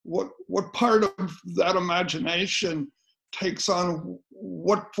 What part of that imagination takes on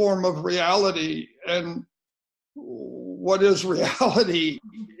what form of reality, and what is reality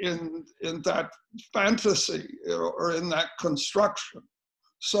in that fantasy or in that construction?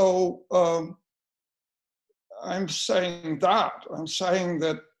 So I'm saying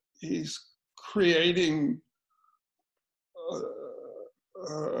that he's creating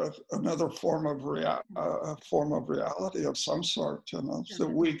another form of reality of some sort, you know, that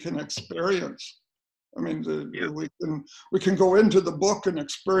we can experience. I mean, we can go into the book and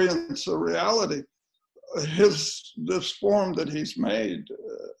experience the reality. This form that he's made.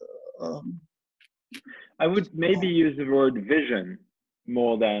 I would maybe use the word vision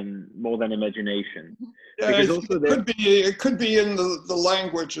more than imagination. Yeah, it could be in the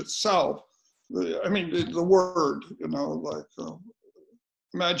language itself. I mean, the word, you know, like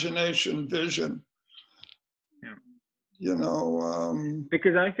imagination, vision. Yeah. You know.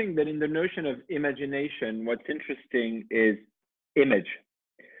 Because I think that in the notion of imagination, what's interesting is image.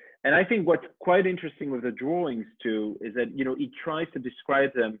 And I think what's quite interesting with the drawings too is that, you know, he tries to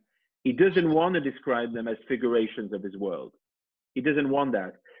describe them. He doesn't want to describe them as figurations of his world. He doesn't want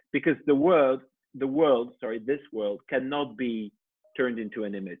that, because this world cannot be turned into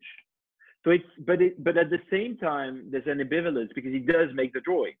an image. So but at the same time, there's an ambivalence, because he does make the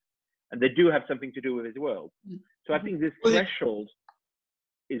drawing, and they do have something to do with his world. So I think this threshold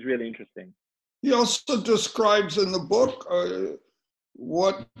is really interesting. He also describes in the book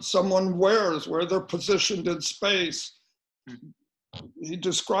what someone wears, where they're positioned in space. He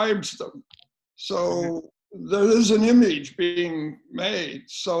describes them. So there is an image being made.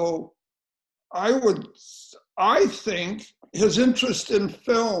 So I think his interest in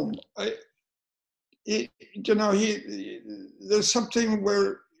film, you know, there's something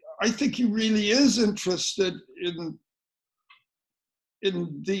where I think he really is interested in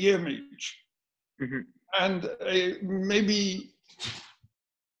the image. And maybe,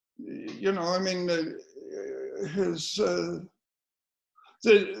 you know, I mean, the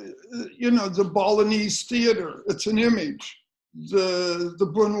Balinese theater, it's an image. The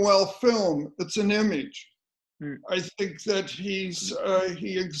Buñuel film, it's an image. I think that he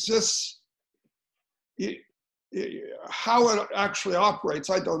exists. How it actually operates,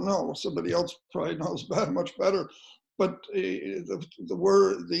 I don't know. Somebody else probably knows much better. But the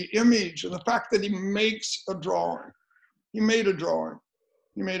word, the image, and the fact that he makes a drawing. He made a drawing.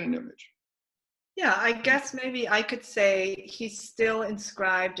 He made an image. Yeah, I guess maybe I could say he's still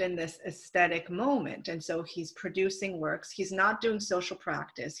inscribed in this aesthetic moment. And so he's producing works. He's not doing social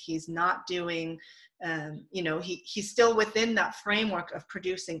practice. He's not doing, you know, he's still within that framework of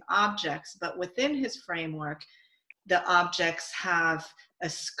producing objects, but within his framework, the objects have a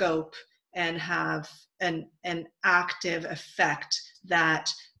scope and have an active effect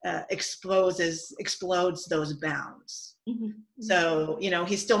that explodes those bounds. So, you know,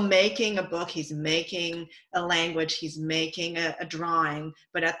 he's still making a book, he's making a language, he's making a drawing,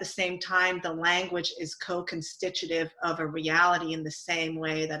 but at the same time, the language is co-constitutive of a reality in the same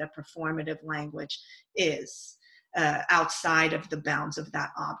way that a performative language is outside of the bounds of that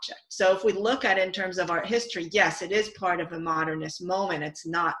object. So if we look at it in terms of art history, yes, it is part of a modernist moment. It's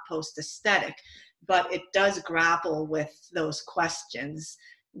not post-aesthetic, but it does grapple with those questions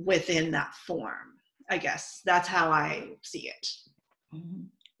within that form. I guess that's how I see it.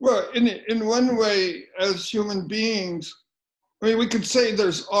 Well, in one way, as human beings, I mean, we could say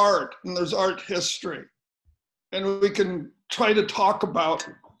there's art and there's art history, and we can try to talk about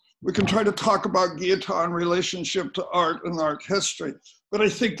Guyotat in relationship to art and art history. But I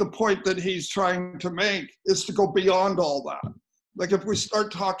think the point that he's trying to make is to go beyond all that. Like if we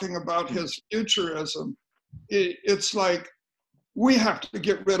start talking about his futurism, it's like we have to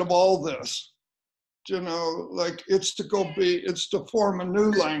get rid of all this, you know, like it's to form a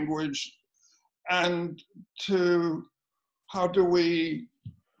new language, and how do we,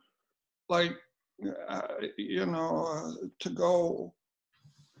 like, to go,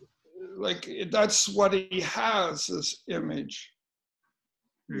 like, that's what he has, this image.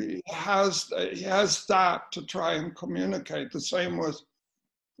 He has that to try and communicate. The same with,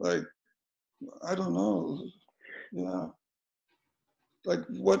 like, I don't know, yeah. Like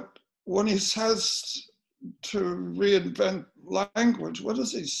when he says to reinvent language, what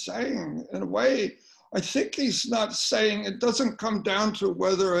is he saying? In a way, I think he's not saying, it doesn't come down to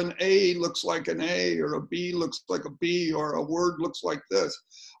whether an A looks like an A or a B looks like a B or a word looks like this.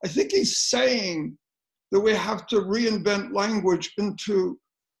 I think he's saying that we have to reinvent language into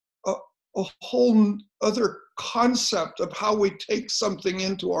a whole other concept of how we take something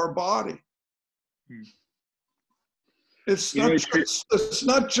into our body. It's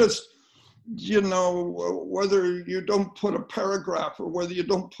not just, you know, whether you don't put a paragraph or whether you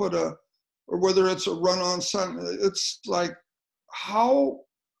don't put or whether it's a run-on sentence. It's like, how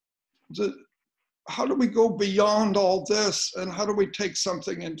do we go beyond all this, and how do we take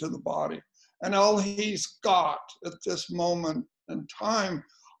something into the body? And all he's got at this moment in time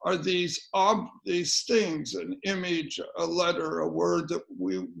are these things, an image, a letter, a word, that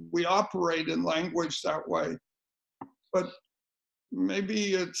we operate in language that way. But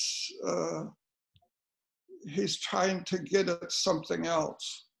maybe it's, he's trying to get at something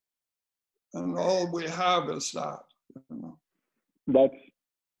else. And all we have is that. You know?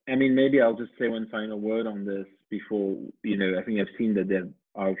 I mean, maybe I'll just say one final word on this before, you know, I think I've seen that there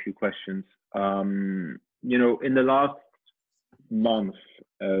are a few questions. You know, in the last month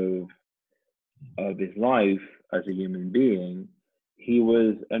of his life as a human being, he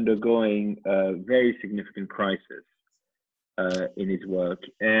was undergoing a very significant crisis in his work.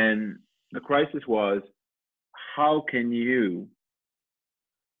 And the crisis was, how can you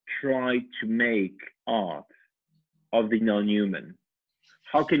try to make art of the non-human?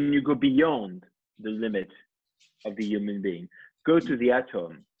 How can you go beyond the limit of the human being? Go to the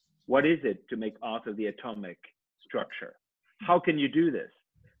atom. What is it to make art of the atomic structure? How can you do this?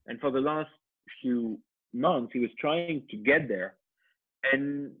 And for the last few months, he was trying to get there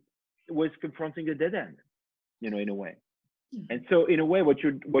and was confronting a dead end, you know, in a way. And so in a way, what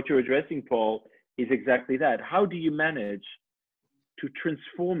you're addressing, Paul, is exactly that. How do you manage to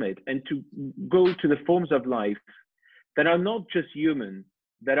transform it and to go to the forms of life that are not just human,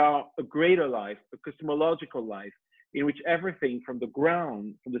 that are a greater life, a cosmological life, in which everything from the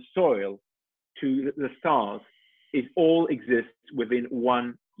ground, from the soil to the stars, all exists within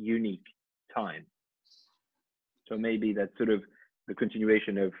one unique time. So maybe that's sort of the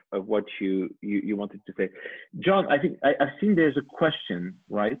continuation of what you wanted to say. John, I think I've seen there's a question,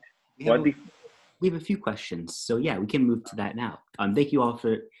 right? We have a few questions, so yeah, we can move to that now. Thank you all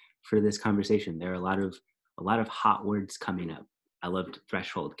for this conversation. There are a lot of hot words coming up. I loved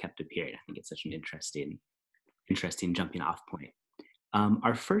threshold kept appearing. I think it's such an interesting jumping off point.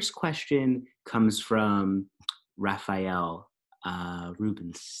 Our first question comes from Raphael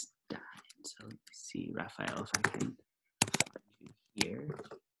Rubenstein. So let me see, Raphael, if I can find you here.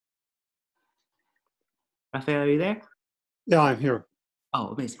 Raphael, are you there? Yeah, I'm here. Oh,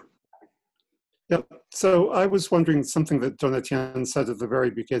 amazing. Yeah, so I was wondering something that Donatien said at the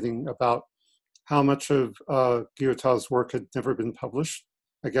very beginning about how much of Guyotat's work had never been published,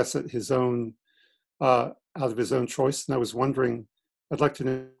 I guess at his own, out of his own choice. And I was wondering, I'd like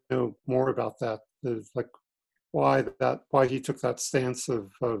to know more about that, like why he took that stance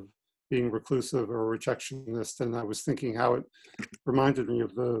of being reclusive or rejectionist. And I was thinking how it reminded me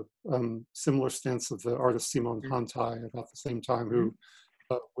of the similar stance of the artist Simon Hantai about the same time, who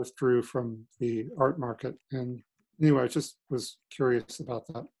withdrew from the art market. And anyway, I just was curious about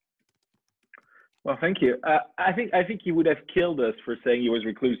that. Well, thank you. I think he would have killed us for saying he was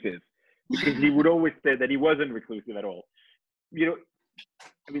reclusive, because he would always say that he wasn't reclusive at all. You know,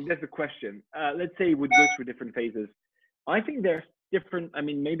 I mean, that's the question. Let's say he would go through different phases. I think there's different. I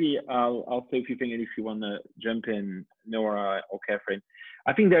mean, maybe I'll say a few things, and if you want to jump in, Nora or Catherine.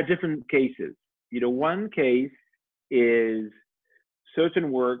 I think there are different cases. You know, one case is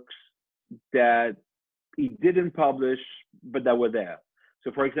certain works that he didn't publish, but that were there.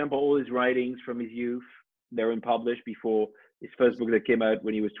 So, for example, all his writings from his youth, they were unpublished before his first book that came out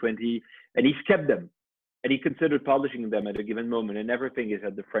when he was 20, and he's kept them. and he considered publishing them at a given moment, and everything is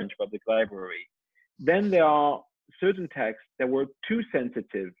at the French Public Library. Then there are certain texts that were too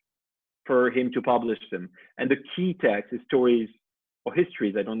sensitive for him to publish them. And the key text is stories or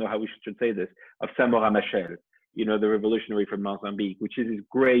histories, I don't know how we should say this, of Samora Machel, you know, the revolutionary from Mozambique, which is his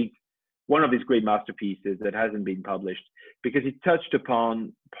great, one of his great masterpieces that hasn't been published, because he touched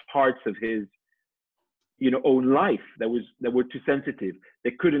upon parts of his, you know, own life that were too sensitive,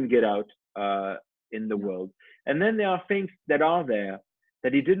 they couldn't get out in the world. And then there are things that are there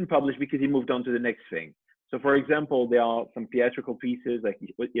that he didn't publish because he moved on to the next thing. So, for example, there are some theatrical pieces like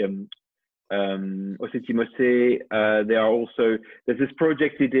Osetimose. There are also, there's this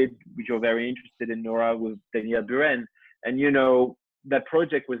project he did, which you're very interested in, Nora, with Daniel Buren. And, you know, that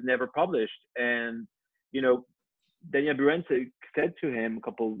project was never published. And, you know, Daniel Buren said to him a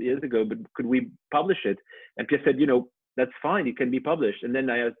couple of years ago, but could we publish it? And Pierre said, you know, that's fine, it can be published. And then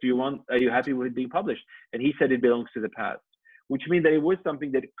I asked, are you happy with it being published? And he said it belongs to the past, which means that it was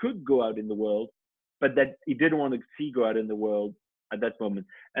something that could go out in the world, but that he didn't want to see go out in the world at that moment.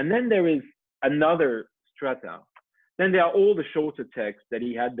 And then there is another strata. Then there are all the shorter texts that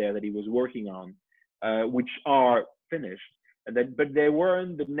he had there that he was working on, which are finished, but they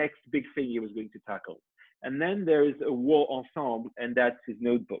weren't the next big thing he was going to tackle. And then there is a war ensemble, and that's his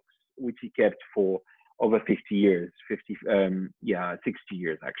notebooks, which he kept for over 50 years, 60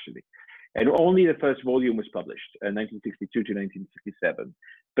 years actually. And only the first volume was published, 1962 to 1967.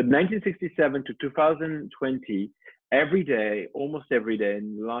 But 1967 to 2020, every day, almost every day,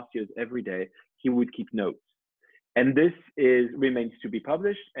 in the last years, every day, he would keep notes. And this remains to be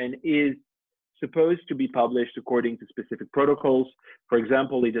published and is supposed to be published according to specific protocols. For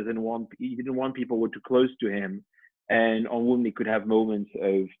example, he didn't want people who were too close to him and on whom he could have moments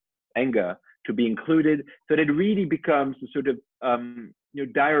of anger to be included. So that it really becomes a sort of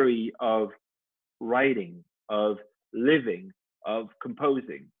diary of writing, of living, of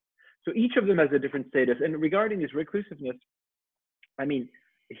composing. So each of them has a different status. And regarding his reclusiveness, I mean,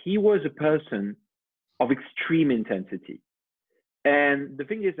 he was a person of extreme intensity. And the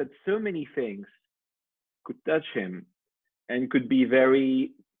thing is that so many things could touch him and could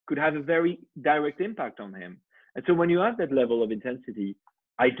have a very direct impact on him. And so when you have that level of intensity,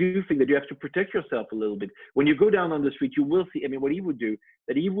 I do think that you have to protect yourself a little bit. When you go down on the street, you will see, I mean, what he would do,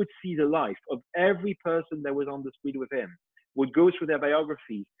 that he would see the life of every person that was on the street with him, would go through their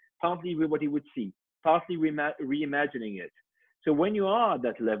biographies, partly with what he would see, partly reimagining it. So when you are at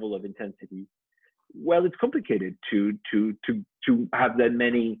that level of intensity, well, it's complicated to have that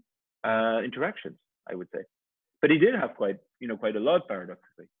many interactions, I would say. But he did have quite a lot,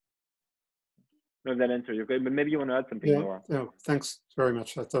 paradoxically. I don't know if that answers your question, but maybe you want to add something more. Yeah, thanks very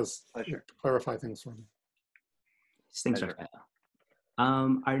much. That does clarify things for me. Thanks, Raphael.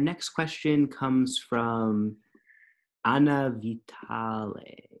 Our next question comes from Anna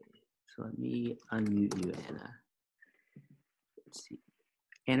Vitale. So let me unmute you, Anna. Let's see.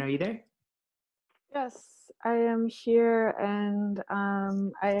 Anna, are you there? Yes, I am here, and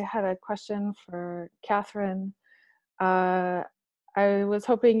I had a question for Catherine. I was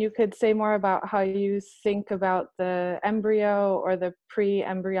hoping you could say more about how you think about the embryo or the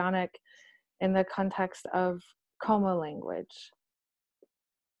pre-embryonic in the context of Coma language.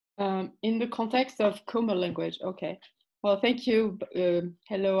 In the context of Coma language, okay. Well, thank you.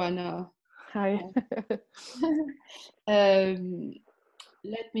 Hello, Anna. Hi.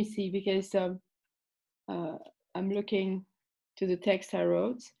 Let me see, because I'm looking to the text I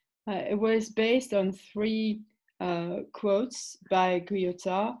wrote. It was based on 3 quotes by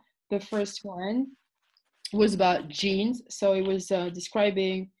Guyotat. The first one was about genes. So it was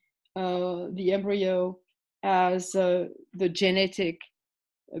describing the embryo as the genetic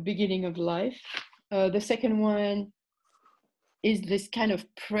beginning of life. The second one is this kind of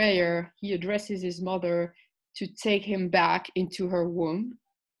prayer. He addresses his mother to take him back into her womb.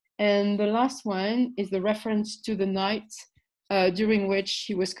 And the last one is the reference to the night during which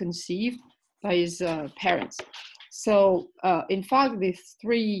he was conceived by his parents. So in fact, these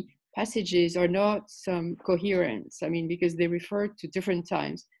 3 passages are not some coherence, I mean, because they refer to different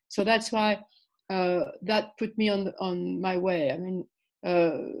times. So that's why that put me on my way. I mean,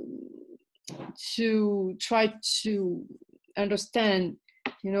 to try to understand,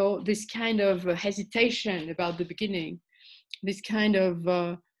 this kind of hesitation about the beginning, this kind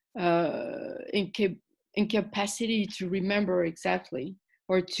of incapacity to remember exactly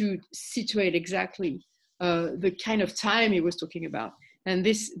or to situate exactly the kind of time he was talking about. And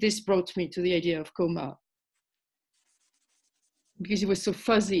this brought me to the idea of Coma, because it was so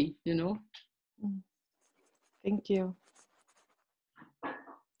fuzzy, Thank you.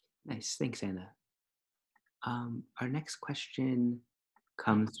 Nice, thanks, Anna. Our next question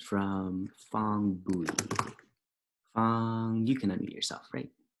comes from Fong Bui. Fong, you can unmute yourself, right?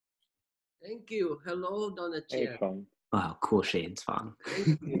 Thank you. Hello, Donna Hey, Chia. Fong. Wow, cool shades, Fong.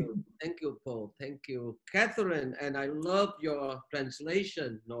 Thank you. Thank you, Paul. Thank you, Catherine. And I love your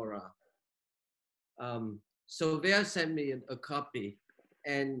translation, Nora. Sylvia sent me a copy.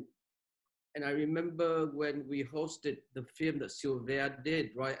 And I remember when we hosted the film that Sylvia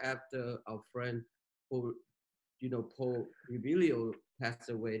did right after our friend, Paul Ribilio passed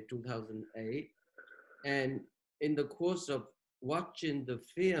away in 2008. And in the course of watching the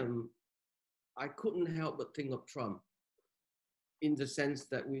film, I couldn't help but think of Trump, in the sense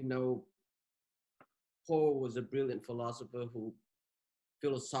that we know Paul was a brilliant philosopher who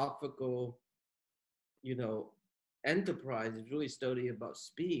philosophical, enterprise is really study about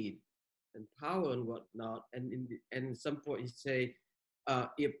speed and power and whatnot. And at some point he say,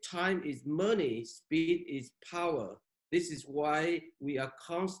 if time is money, speed is power. This is why we are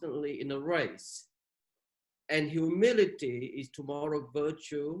constantly in a race. And humility is tomorrow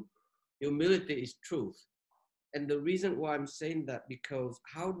virtue. Humility is truth. And the reason why I'm saying that, because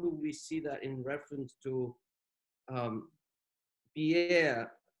how do we see that in reference to Pierre's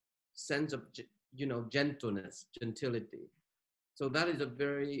sense of, gentleness, gentility. So that is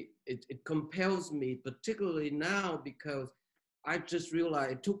it compels me, particularly now, because I just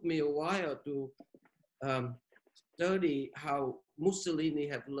realized it took me a while to study how Mussolini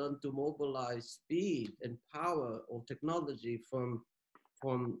have learned to mobilize speed and power or technology from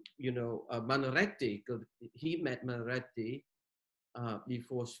Maneretti, because he met Maneretti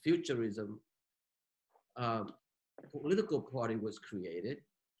before futurism political party was created.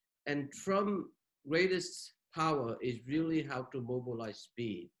 And Trump's greatest power is really how to mobilize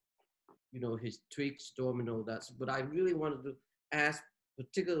speed. His tweaks, domino, but I really wanted to ask,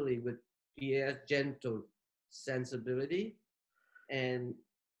 particularly with Pierre's gentle sensibility and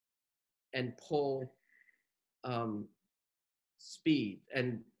Paul speed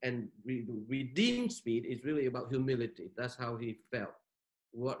and redeem speed is really about humility. That's how he felt.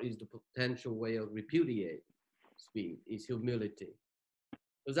 What is the potential way of repudiate speed is humility.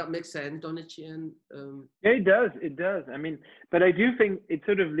 Does that make sense, Donichian? Yeah, it does. It does. I mean, but I do think it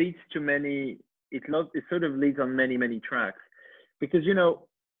sort of leads to many. It sort of leads on many tracks, because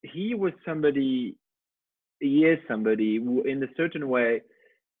he was somebody. He is somebody who, in a certain way,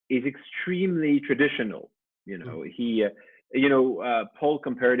 is extremely traditional. He, Paul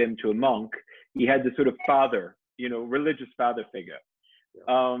compared him to a monk. He had the sort of father, religious father figure.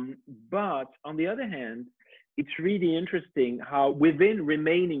 But on the other hand, it's really interesting how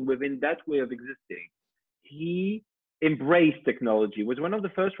remaining within that way of existing, he embraced technology, was one of the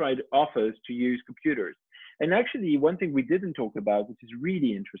first authors to use computers. And actually, one thing we didn't talk about, which is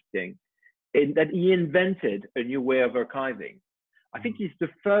really interesting, is that he invented a new way of archiving. I think he's the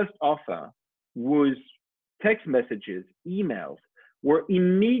first author whose text messages, emails, were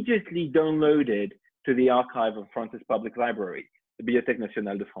immediately downloaded to the archive of France's Public Library, the Bibliothèque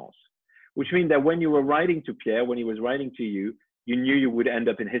Nationale de France. Which means that when you were writing to Pierre, when he was writing to you, you knew you would end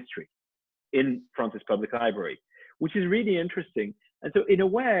up in history, in France's Public Library, which is really interesting. And so in a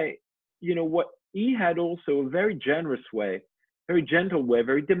way, what he had also a very generous way, very gentle way,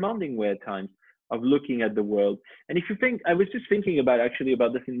 very demanding way at times of looking at the world. And if you think, I was just thinking about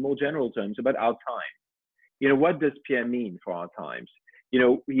this in more general terms, about our time. What does Pierre mean for our times?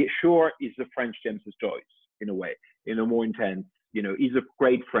 He sure is the French James Joyce in a way, in a more intense, he's a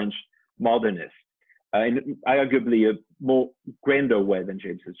great French modernist, and arguably a more grander way than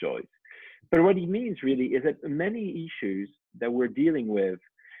James Joyce. But what he means really is that many issues that we're dealing with,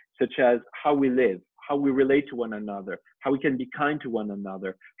 such as how we live, how we relate to one another, how we can be kind to one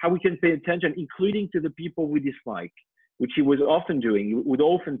another, how we can pay attention, including to the people we dislike, which he was often doing. He would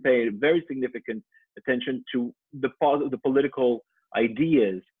often pay very significant attention to the political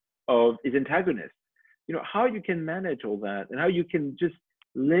ideas of his antagonists. How you can manage all that and how you can just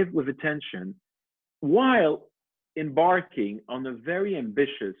live with attention while embarking on a very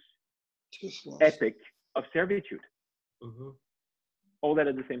ambitious epic of servitude. Mm-hmm. All that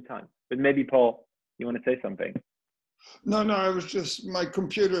at the same time. But maybe, Paul, you want to say something? No, I was just, my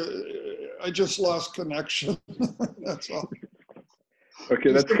computer, I just lost connection. That's all.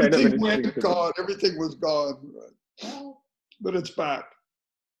 Okay, that's kind of an went gone. Everything was gone. But it's back.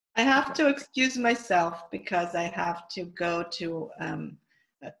 I have to excuse myself because I have to go to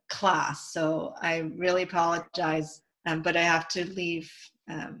a class. So I really apologize, but I have to leave.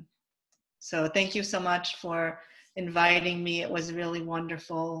 So thank you so much for inviting me. It was really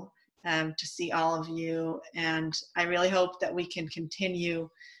wonderful to see all of you. And I really hope that we can continue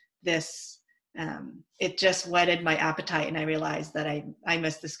this it just whetted my appetite, and I realized that I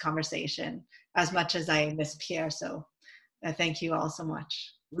missed this conversation as much as I miss Pierre. So thank you all so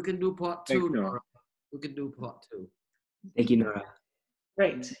much. We can do part two, Nora. We can do part two. Thank you, Nora.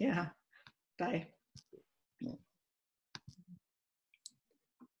 Great. Yeah. Bye.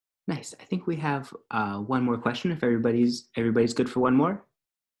 Nice. I think we have one more question. If everybody's good for one more.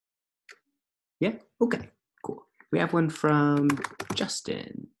 Yeah. Okay. Cool. We have one from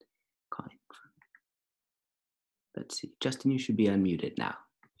Justin. Let's see. Justin, you should be unmuted now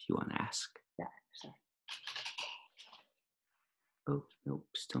if you want to ask. Yeah. Sorry. Oh nope,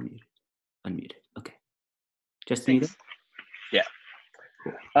 still muted. Unmuted. Okay. Justin, you there? Yeah.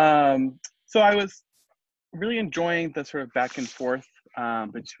 Cool. So I was really enjoying the sort of back and forth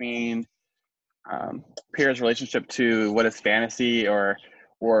between Pierre's relationship to what is fantasy or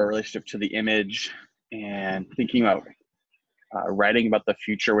a relationship to the image, and thinking about writing about the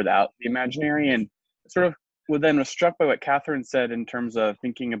future without the imaginary, and sort of then was struck by what Catherine said in terms of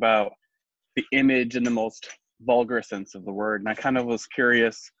thinking about the image in the most vulgar sense of the word. And I kind of was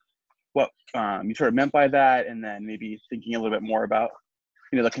curious what you sort of meant by that, and then maybe thinking a little bit more about,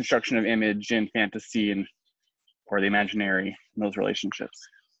 you know, the construction of image in fantasy and or the imaginary in those relationships.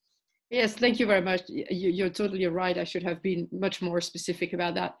 Yes, thank you very much. You're totally right. I should have been much more specific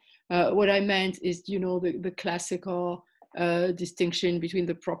about that. What I meant is, you know, the classical distinction between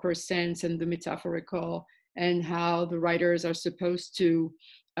the proper sense and the metaphorical, and how the writers are supposed to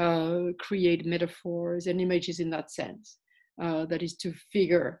create metaphors and images in that sense. That is to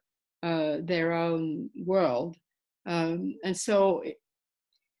figure their own world. And so,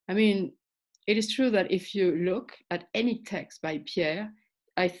 I mean, it is true that if you look at any text by Pierre,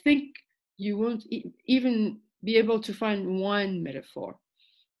 I think you won't even be able to find one metaphor.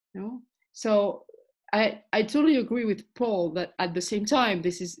 You know? So I totally agree with Paul that at the same time,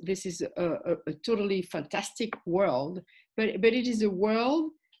 this is a totally fantastic world, but it is a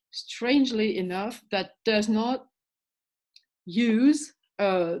world, strangely enough, that does not use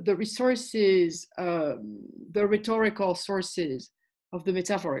the resources, the rhetorical sources of the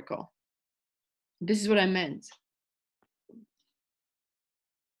metaphorical. This is what I meant.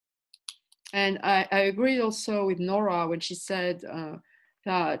 And I agree also with Nora when she said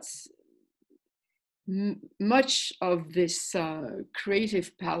that much of this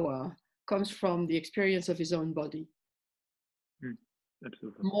creative power comes from the experience of his own body.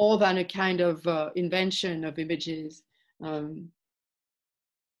 Absolutely. More than a kind of invention of images. Well,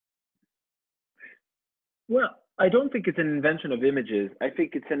 I don't think it's an invention of images. I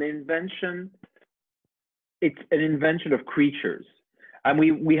think it's an invention. It's an invention of creatures. And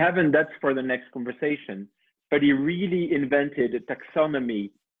we haven't, that's for the next conversation, but he really invented a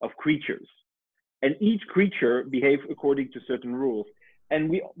taxonomy of creatures. And each creature behaves according to certain rules.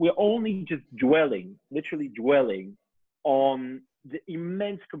 And we're only just dwelling, literally dwelling on the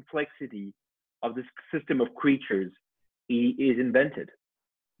immense complexity of this system of creatures he is invented,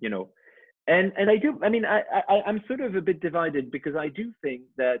 you know. And I'm sort of a bit divided, because I do think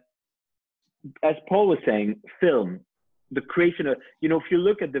that, as Paul was saying, film, the creation of, you know, if you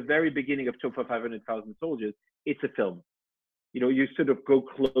look at the very beginning of Top 500,000 Soldiers, it's a film. You know, you sort of go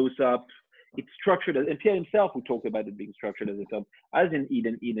close up. It's structured, and Pierre himself would talk about it being structured as a film, as in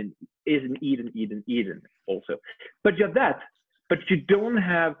Eden also. But you have that, but you don't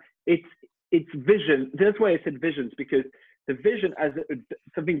have it's vision. That's why I said visions, because the vision as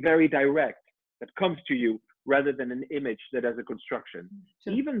something very direct that comes to you, rather than an image that has a construction.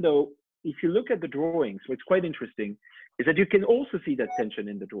 Sure. Even though, if you look at the drawings, what's quite interesting is that you can also see that tension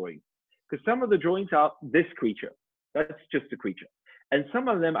in the drawings, because some of the drawings are this creature, that's just a creature. And some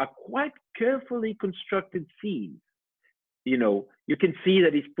of them are quite carefully constructed scenes. You know, you can see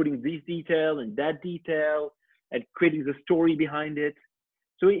that he's putting this detail and that detail and creating the story behind it.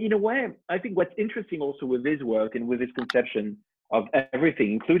 So in a way, I think what's interesting also with his work and with his conception of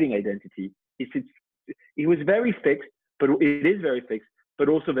everything, including identity, is it was very fixed, but it is very fixed, but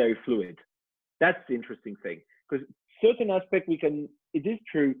also very fluid. That's the interesting thing, because certain aspect it is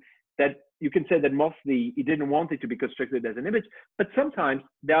true that you can say that mostly he didn't want it to be constructed as an image, but sometimes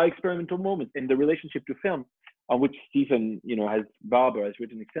there are experimental moments in the relationship to film, on which Stephen, you know, Barber has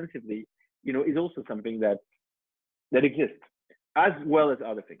written extensively, you know, is also something that exists, as well as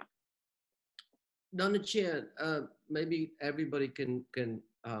other things. Donna Chen, maybe everybody can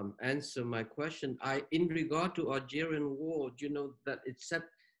answer my question. In regard to Algerian war, you know that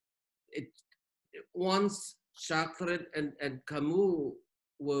once Sartre and Camus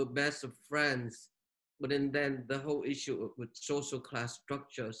were best of friends, but then the whole issue with social class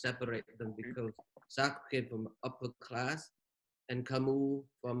structure separated them, because Sartre came from upper class and Camus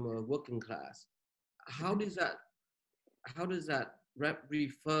from a working class. How does that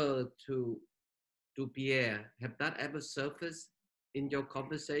refer to Pierre? Have that ever surfaced in your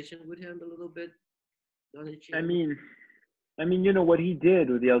conversation with him a little bit? I mean, you know, what he did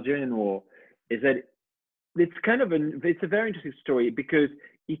with the Algerian War is that it's a very interesting story, because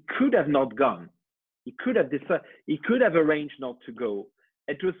he could have not gone. He could have decided, he could have arranged not to go.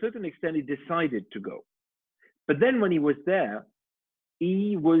 And to a certain extent, he decided to go. But then when he was there,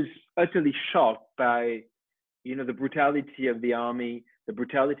 he was utterly shocked by, you know, the brutality of the army, the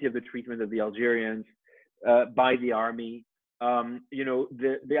brutality of the treatment of the Algerians by the army, you know,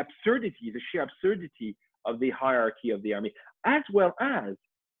 the absurdity, the sheer absurdity of the hierarchy of the army, as well as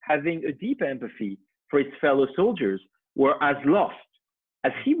having a deep empathy for his fellow soldiers who were as lost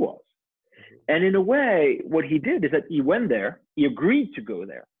as he was. And in a way, what he did is that he went there, he agreed to go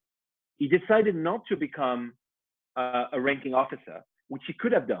there. He decided not to become a ranking officer, which he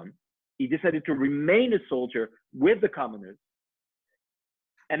could have done. He decided to remain a soldier with the commoners,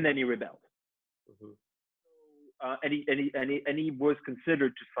 and then he rebelled. And he was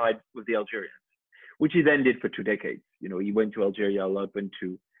considered to side with the Algerians, which he then did for 2 decades. You know, he went to Algeria a lot, went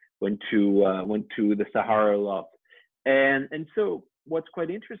to the Sahara a lot, and so what's quite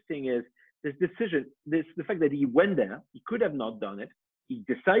interesting is this decision, the fact that he went there, he could have not done it. He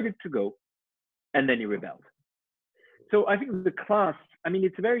decided to go, and then he rebelled. So I think the class, I mean,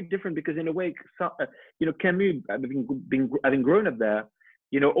 it's very different, because in a way, you know, Camus, having grown up there,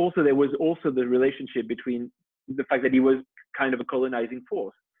 you know, also there was also the relationship between the fact that he was kind of a colonizing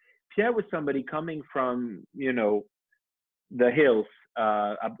force. Pierre was somebody coming from, you know, the hills,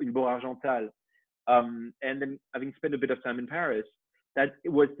 in Argental, and then having spent a bit of time in Paris, that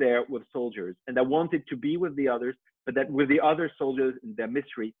was there with soldiers and that wanted to be with the others, but that with the other soldiers in their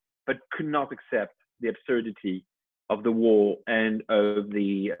misery, but could not accept the absurdity of the war and of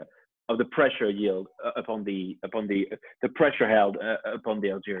the pressure yield upon the pressure held upon the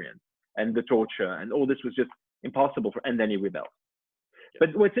Algerians, and the torture, and all this was just impossible for. And then he rebelled.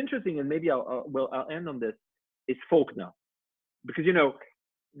 But what's interesting, and maybe I'll end on this, is Faulkner, because you know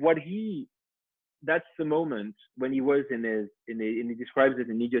that's the moment when he was and he describes it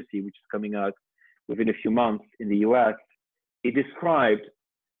in Idiocy, which is coming out within a few months in the US. He described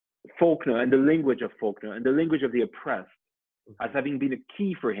Faulkner and the language of Faulkner and the language of the oppressed as having been a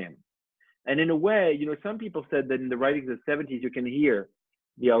key for him. And in a way, you know, some people said that in the writings of the 70s, you can hear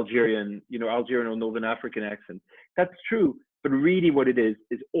the Algerian or Northern African accent. That's true, but really what it is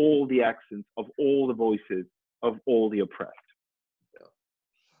all the accents of all the voices of all the oppressed.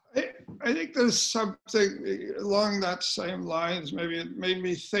 I think there's something along that same lines. Maybe it made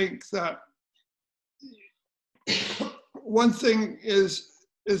me think that one thing is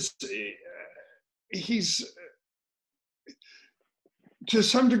he's, to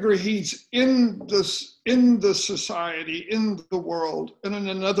some degree, he's in the society, in the world, and in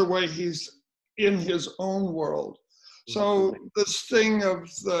another way, he's in his own world. So this thing of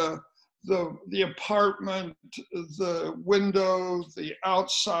the apartment, the window, the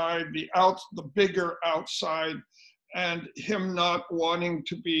outside, the bigger outside, and him not wanting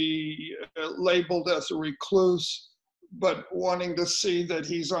to be labeled as a recluse, but wanting to see that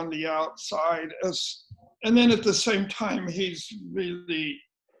he's on the outside, and then at the same time, he's really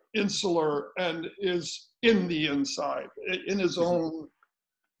insular and is in the inside, in his own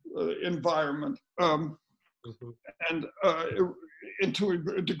environment. And to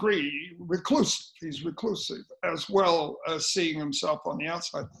a degree, reclusive. He's reclusive, as well as seeing himself on the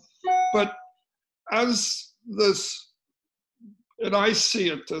outside. But as this, and I see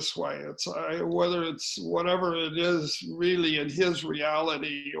it this way, whether it's whatever it is really in his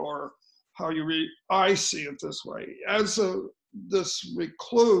reality or how you read, I see it this way. As this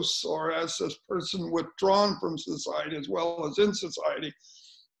recluse, or as this person withdrawn from society as well as in society,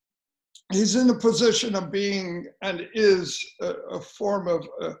 he's in a position of being and is a form of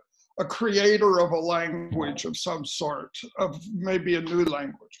a creator of a language of some sort, of maybe a new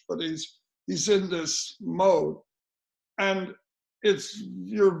language, but he's in this mode. And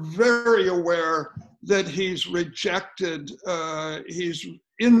you're very aware that he's rejected, he's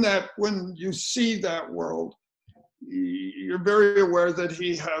in that, when you see that world, you're very aware that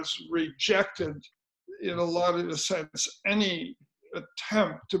he has rejected, in a lot of the sense, any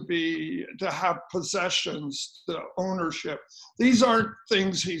attempt to have possessions, the ownership. These aren't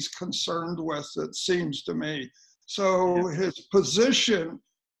things he's concerned with, it seems to me. So his position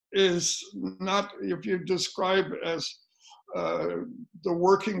is not, if you describe as the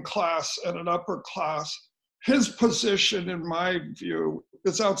working class and an upper class, his position, in my view,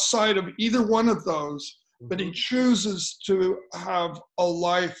 is outside of either one of those, but he chooses to have a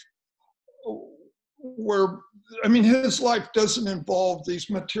life where, I mean, his life doesn't involve these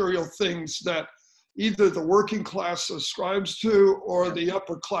material things that either the working class ascribes to or the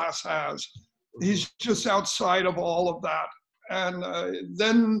upper class has. He's just outside of all of that. And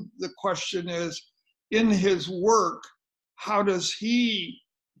then the question is, in his work, how does he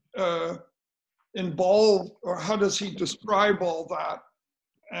involve, or how does he describe all that?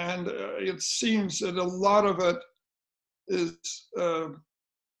 And it seems that a lot of it is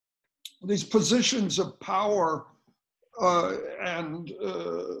these positions of power and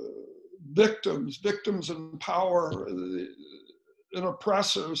victims and power and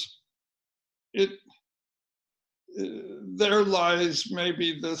oppressors. There lies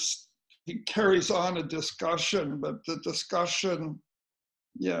maybe this, he carries on a discussion, but the discussion,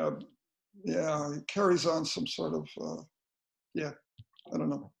 it carries on some sort of, I don't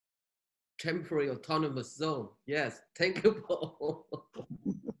know. Temporary autonomous zone. Yes, thank you, Paul.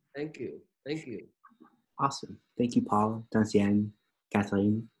 Thank you. Awesome. Thank you, Paul, Dancian,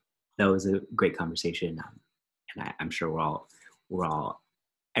 Kathleen. That was a great conversation. And I'm sure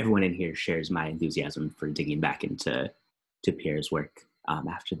everyone in here shares my enthusiasm for digging back into Pierre's work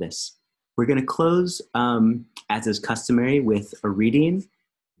after this. We're going to close, as is customary, with a reading,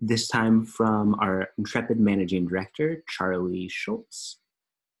 this time from our intrepid managing director, Charlie Schultz.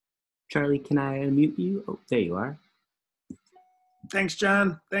 Charlie, can I unmute you? Oh, there you are. Thanks,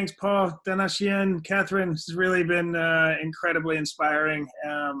 John. Thanks, Paul, Dancian, Catherine. This has really been incredibly inspiring.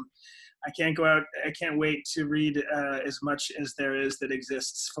 I can't wait to read as much as there is that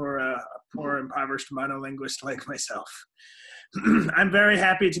exists for a poor, impoverished monolinguist like myself. I'm very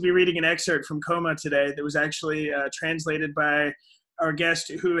happy to be reading an excerpt from Coma today that was actually translated by our guest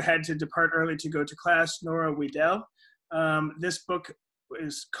who had to depart early to go to class, Nora Weidel. This book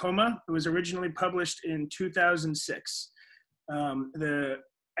is Coma. It was originally published in 2006. The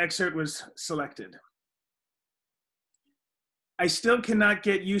excerpt was selected. I still cannot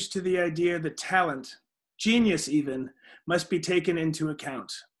get used to the idea that talent, genius even, must be taken into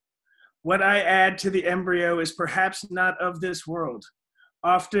account. What I add to the embryo is perhaps not of this world.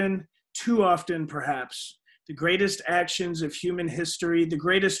 Often, too often perhaps, the greatest actions of human history, the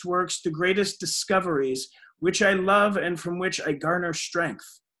greatest works, the greatest discoveries, which I love and from which I garner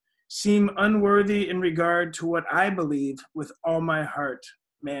strength, seem unworthy in regard to what I believe with all my heart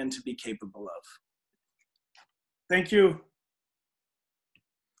man to be capable of. Thank you.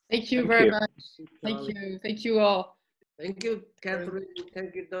 Thank you very much. Thank you. Thank you all. Thank you, Catherine.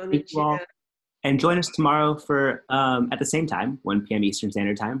 Thank you, Thank you all. And join us tomorrow for, at the same time, 1 p.m. Eastern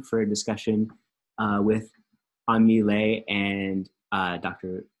Standard Time, for a discussion with Anmi Lei and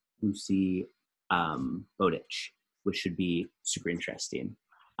Dr. Lucy Bowditch, which should be super interesting.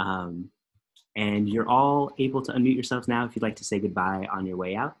 And you're all able to unmute yourselves now if you'd like to say goodbye on your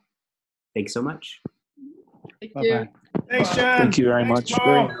way out. Thanks so much. Thank Bye-bye. you. Thanks, John. Thank you very much.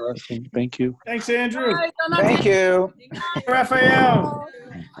 Paul. Very interesting. Thank you. Thanks, Andrew. Thank you. Raphael.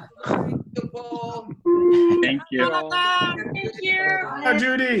 Thank you, Paul. Thank you. Thank you.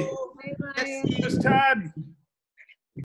 Judy. Bye. Todd.